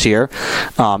way worse here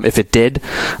if it did.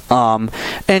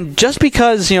 And just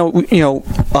because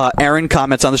Aaron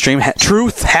comments on the stream,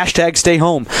 truth, hashtag stay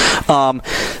home.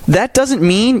 That doesn't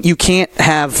mean you can't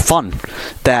have fun.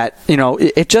 That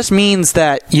it just means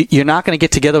that you're not going to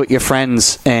get together with your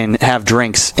friends and have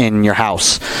drinks in your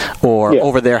house or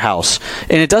over their house,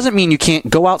 and it doesn't mean you can't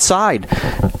go outside.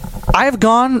 I have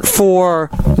gone for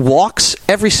walks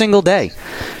every single day.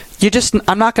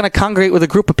 I'm not going to congregate with a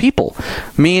group of people.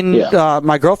 Me and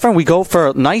my girlfriend, we go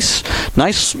for nice,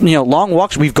 long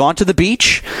walks. We've gone to the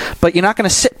beach, but you're not going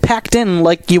to sit packed in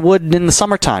like you would in the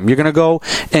summertime. You're going to go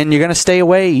and you're going to stay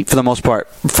away for the most part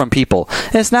from people.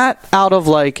 And it's not out of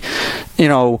I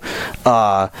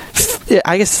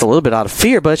guess it's a little bit out of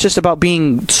fear, but it's just about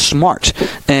being smart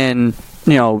and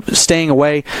staying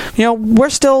away. We're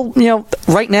still,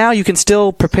 right now you can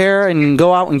still prepare and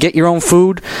go out and get your own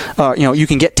food. You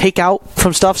can get takeout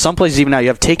from stuff. Some places even now you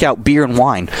have takeout beer and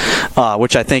wine,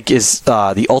 which I think is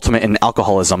the ultimate in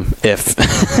alcoholism. If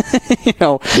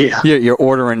you're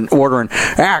ordering.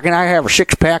 Can I have a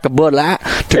 6-pack of Bud Light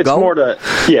to go?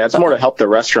 It's more to help the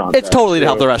restaurants. It's totally to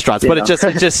help the restaurants, but it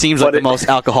just seems like the most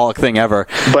alcoholic thing ever.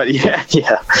 But can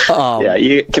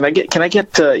I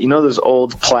get those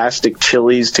old plastic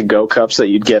Chili's to-go cups that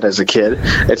you'd get as a kid?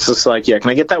 It's just like, can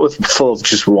I get that full of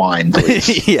just wine,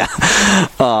 please? Yeah.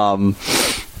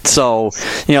 So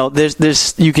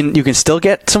there's you can still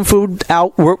get some food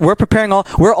out. We're preparing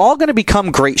we're all going to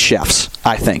become great chefs,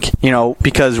 I think.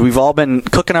 Because we've all been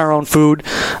cooking our own food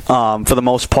for the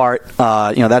most part.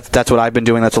 That's what I've been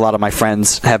doing. That's a lot of my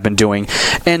friends have been doing,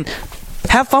 and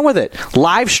have fun with it.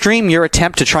 Live stream your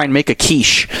attempt to try and make a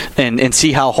quiche and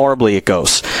see how horribly it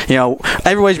goes.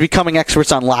 Everybody's becoming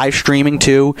experts on live streaming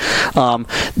too.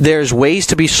 There's ways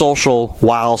to be social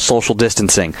while social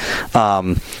distancing.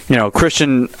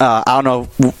 Christian, I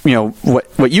don't know,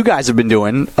 what you guys have been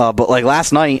doing, but like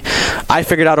last night, I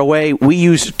figured out a way. We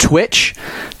used Twitch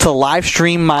to live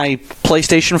stream my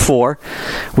PlayStation 4.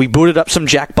 We booted up some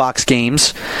Jackbox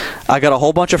games. I got a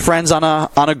whole bunch of friends on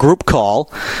a group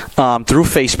call through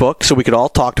Facebook, so we could all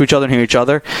talk to each other and hear each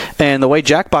other. And the way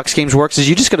Jackbox games works is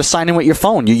you just got to sign in with your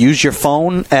phone. You use your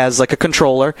phone as like a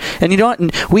controller,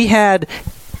 and we had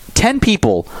 10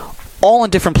 people, all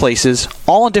in different places,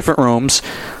 all in different rooms,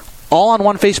 all on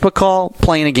one Facebook call,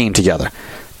 playing a game together.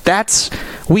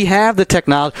 We have the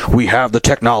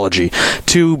technology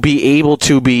to be able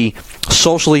to be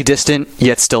socially distant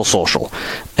yet still social.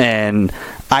 And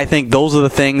I think those are the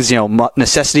things,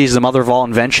 necessity is the mother of all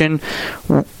invention.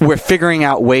 We're figuring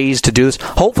out ways to do this.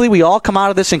 Hopefully we all come out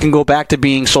of this and can go back to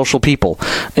being social people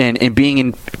and being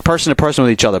in person to person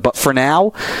with each other. But for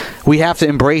now, we have to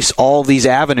embrace all these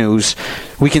avenues.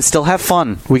 We can still have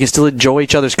fun. We can still enjoy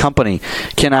each other's company.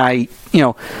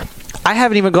 I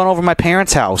haven't even gone over to my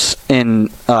parents' house in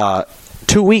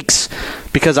 2 weeks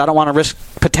because I don't want to risk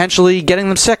potentially getting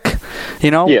them sick,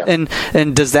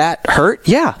 and does that hurt?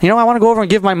 Yeah. I want to go over and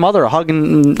give my mother a hug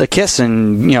and a kiss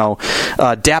and,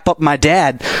 dap up my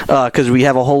dad because we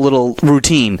have a whole little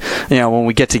routine, when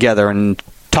we get together and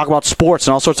talk about sports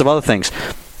and all sorts of other things.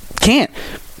 Can't.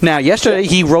 Now, yesterday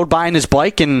he rode by on his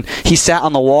bike and he sat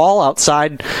on the wall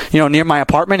outside, near my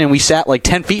apartment, and we sat like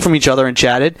 10 feet from each other and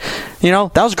chatted.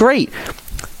 That was great.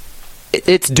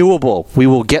 It's doable. We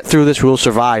will get through this. We will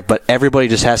survive, but everybody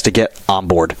just has to get on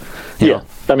board. You know?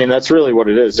 I mean, that's really what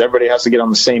it is. Everybody has to get on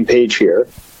the same page here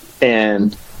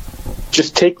and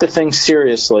just take the thing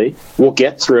seriously. We'll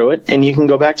get through it, and you can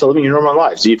go back to living your normal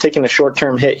lives. You're taking a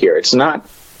short-term hit here. It's not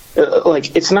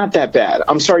it's not that bad.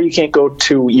 I'm sorry you can't go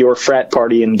to your frat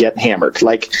party and get hammered.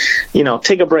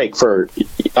 Take a break for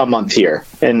a month here,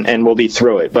 and we'll be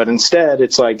through it. But instead,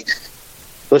 it's like,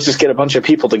 let's just get a bunch of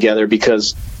people together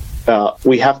because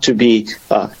we have to be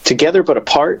together but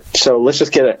apart. So let's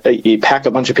just get pack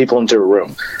a bunch of people into a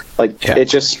room.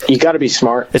 You got to be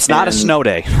smart. It's not a snow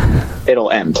day. It'll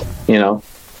end.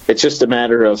 It's just a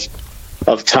matter of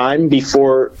time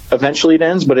before eventually it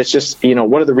ends. But it's just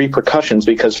what are the repercussions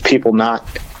because people not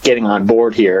getting on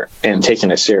board here and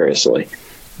taking it seriously.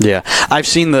 Yeah, I've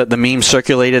seen the meme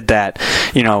circulated that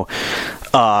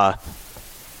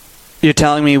You're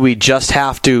telling me we just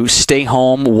have to stay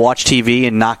home, watch TV,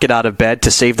 and not get out of bed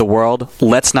to save the world?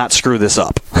 Let's not screw this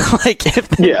up. Like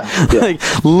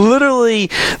literally,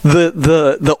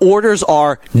 the orders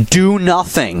are do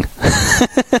nothing.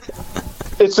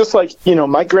 It's just like,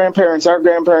 my grandparents, our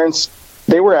grandparents,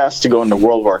 they were asked to go into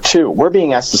World War II. We're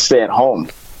being asked to stay at home.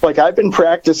 Like, I've been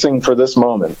practicing for this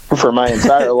moment for my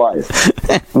entire life.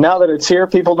 Now that it's here,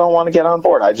 people don't want to get on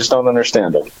board. I just don't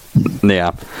understand it.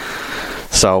 Yeah.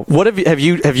 So, what have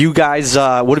you guys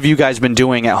been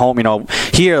doing at home?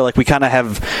 Here, like, we kind of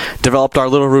have developed our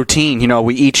little routine.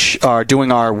 We each are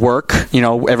doing our work.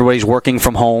 Everybody's working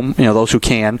from home. Those who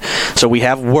can. So we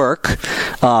have work.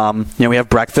 We have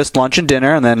breakfast, lunch, and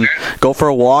dinner, and then go for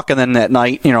a walk, and then at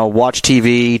night, watch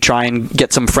TV, try and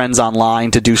get some friends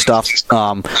online to do stuff.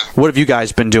 What have you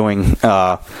guys been doing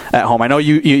at home? I know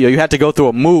you had to go through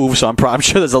a move, so I'm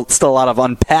sure there's still a lot of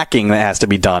unpacking that has to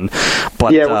be done.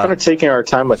 But yeah, we're kind of taking our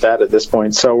time with that at this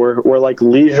point. So we're like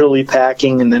leisurely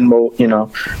packing, and then we'll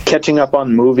catching up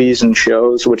on movies and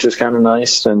shows, which is kind of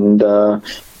nice, and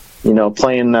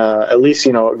playing at least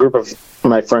a group of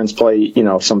my friends play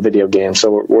some video games,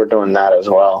 so we're doing that as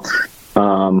well.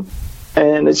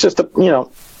 And it's just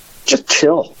just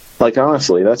chill. Like,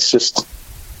 honestly,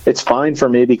 it's fine for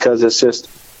me, because it's just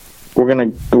we're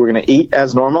gonna eat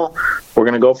as normal. We're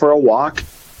gonna go for a walk.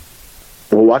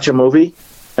 We'll watch a movie.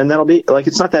 And that'll be like,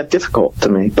 it's not that difficult to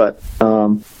me, but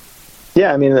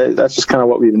yeah, I mean, that's just kind of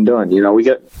what we've been doing. We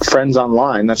get friends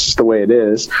online. That's just the way it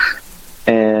is,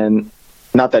 and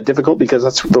not that difficult, because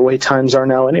that's the way times are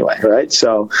now anyway, right?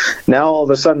 So now all of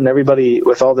a sudden, everybody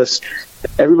with all this,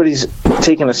 everybody's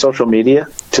taking to social media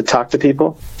to talk to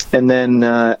people, and then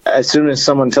as soon as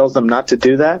someone tells them not to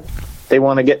do that, they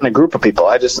want to get in a group of people.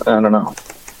 I don't know.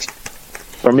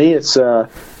 For me, it's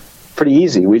pretty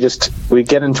easy. We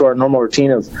get into our normal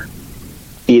routine of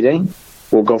eating.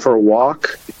 We'll go for a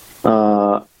walk.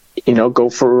 Go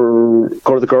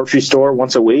to the grocery store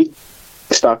once a week,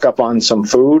 stock up on some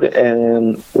food,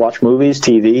 and watch movies,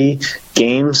 TV,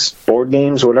 games, board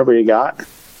games, whatever you got.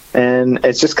 And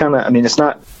it's just kind of, I mean, it's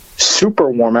not super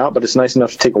warm out, but it's nice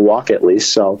enough to take a walk at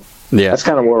least. So that's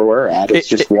kind of where we're at. It's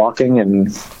just walking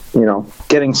and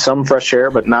getting some fresh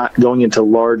air, but not going into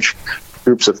large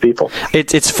groups of people.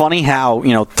 It's funny how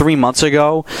 3 months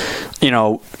ago,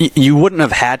 you wouldn't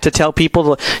have had to tell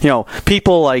people.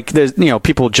 People like there's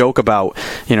people joke about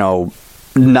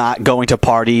not going to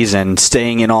parties and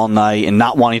staying in all night and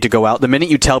not wanting to go out. The minute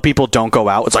you tell people don't go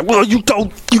out, it's like, well, you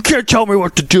can't tell me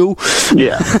what to do.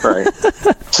 Yeah, right.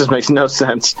 It just makes no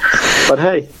sense. But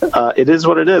hey, it is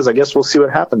what it is. I guess we'll see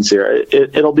what happens here.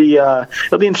 It'll be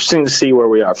interesting to see where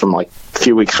we are from like a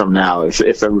few weeks from now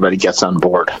if everybody gets on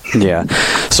board. Yeah.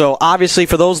 So obviously,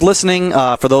 for those listening,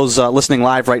 listening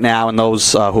live right now, and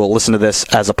those who will listen to this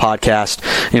as a podcast,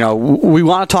 we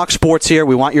want to talk sports here.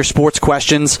 We want your sports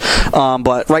questions.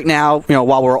 But right now,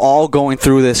 while we're all going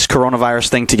through this coronavirus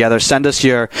thing together, send us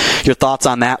your thoughts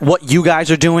on that. What you guys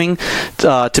are doing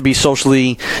to be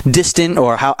socially distant,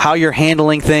 or how you're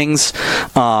handling things.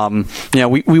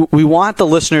 We want the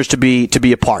listeners to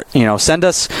be a part. Send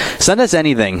us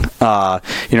anything.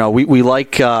 We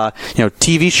like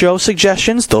TV show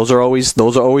suggestions. Those are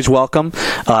always welcome.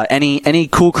 Any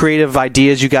cool creative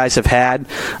ideas you guys have had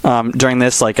during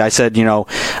this. Like I said,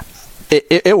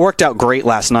 It worked out great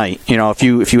last night.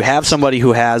 If you have somebody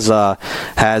who has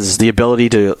the ability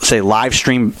to say live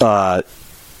stream,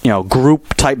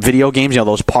 group type video games,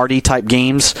 those party type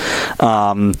games,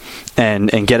 and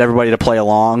get everybody to play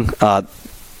along.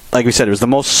 Like we said, it was the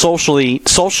most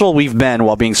social we've been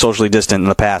while being socially distant in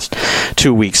the past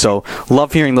 2 weeks. So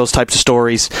love hearing those types of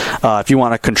stories. If you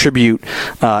want to contribute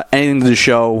anything to the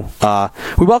show,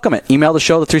 we welcome it. Email the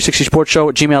show, the 360 Sports Show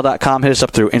at gmail.com. Hit us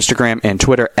up through Instagram and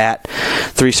Twitter at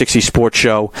 360 Sports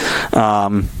Show.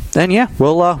 And yeah,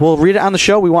 we'll read it on the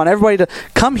show. We want everybody to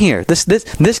come here.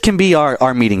 This can be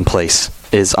our meeting place,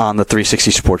 is on the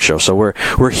 360 Sports Show. So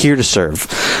we're here to serve.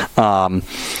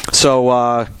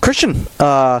 Christian,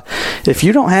 if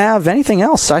you don't have anything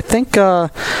else, I think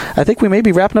we may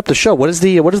be wrapping up the show. What does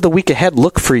the week ahead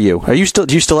look for you? Do you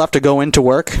still have to go into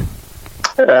work?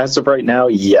 As of right now,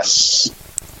 yes.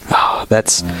 Oh, that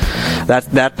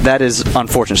is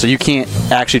unfortunate. So you can't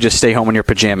actually just stay home in your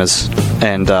pajamas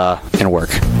and work.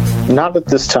 Not at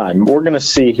this time. We're going to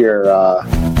see here.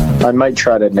 I might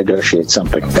try to negotiate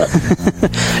something, but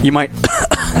you might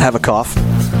have a cough.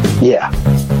 Yeah.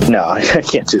 No, I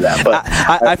can't do that. But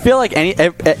I feel like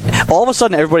all of a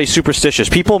sudden everybody's superstitious.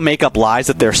 People make up lies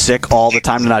that they're sick all the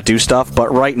time to not do stuff.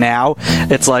 But right now,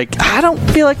 it's like, I don't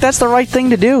feel like that's the right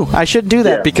thing to do. I shouldn't do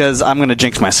that because I'm going to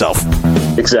jinx myself.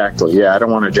 Exactly. Yeah, I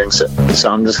don't want to jinx it.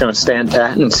 So I'm just going to stand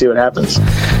pat and see what happens.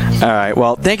 All right.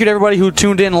 Well, thank you to everybody who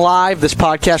tuned in live. This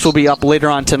podcast will be up later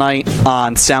on tonight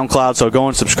on SoundCloud, so go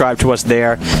and subscribe to us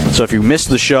there. So if you missed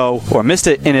the show or missed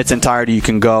it in its entirety, you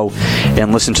can go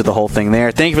and listen to the whole thing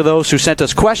there. Thank you for those who sent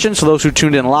us questions, for those who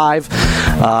tuned in live,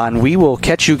 and we will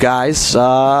catch you guys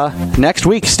next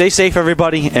week. Stay safe,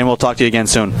 everybody, and we'll talk to you again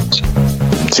soon.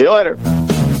 See you later.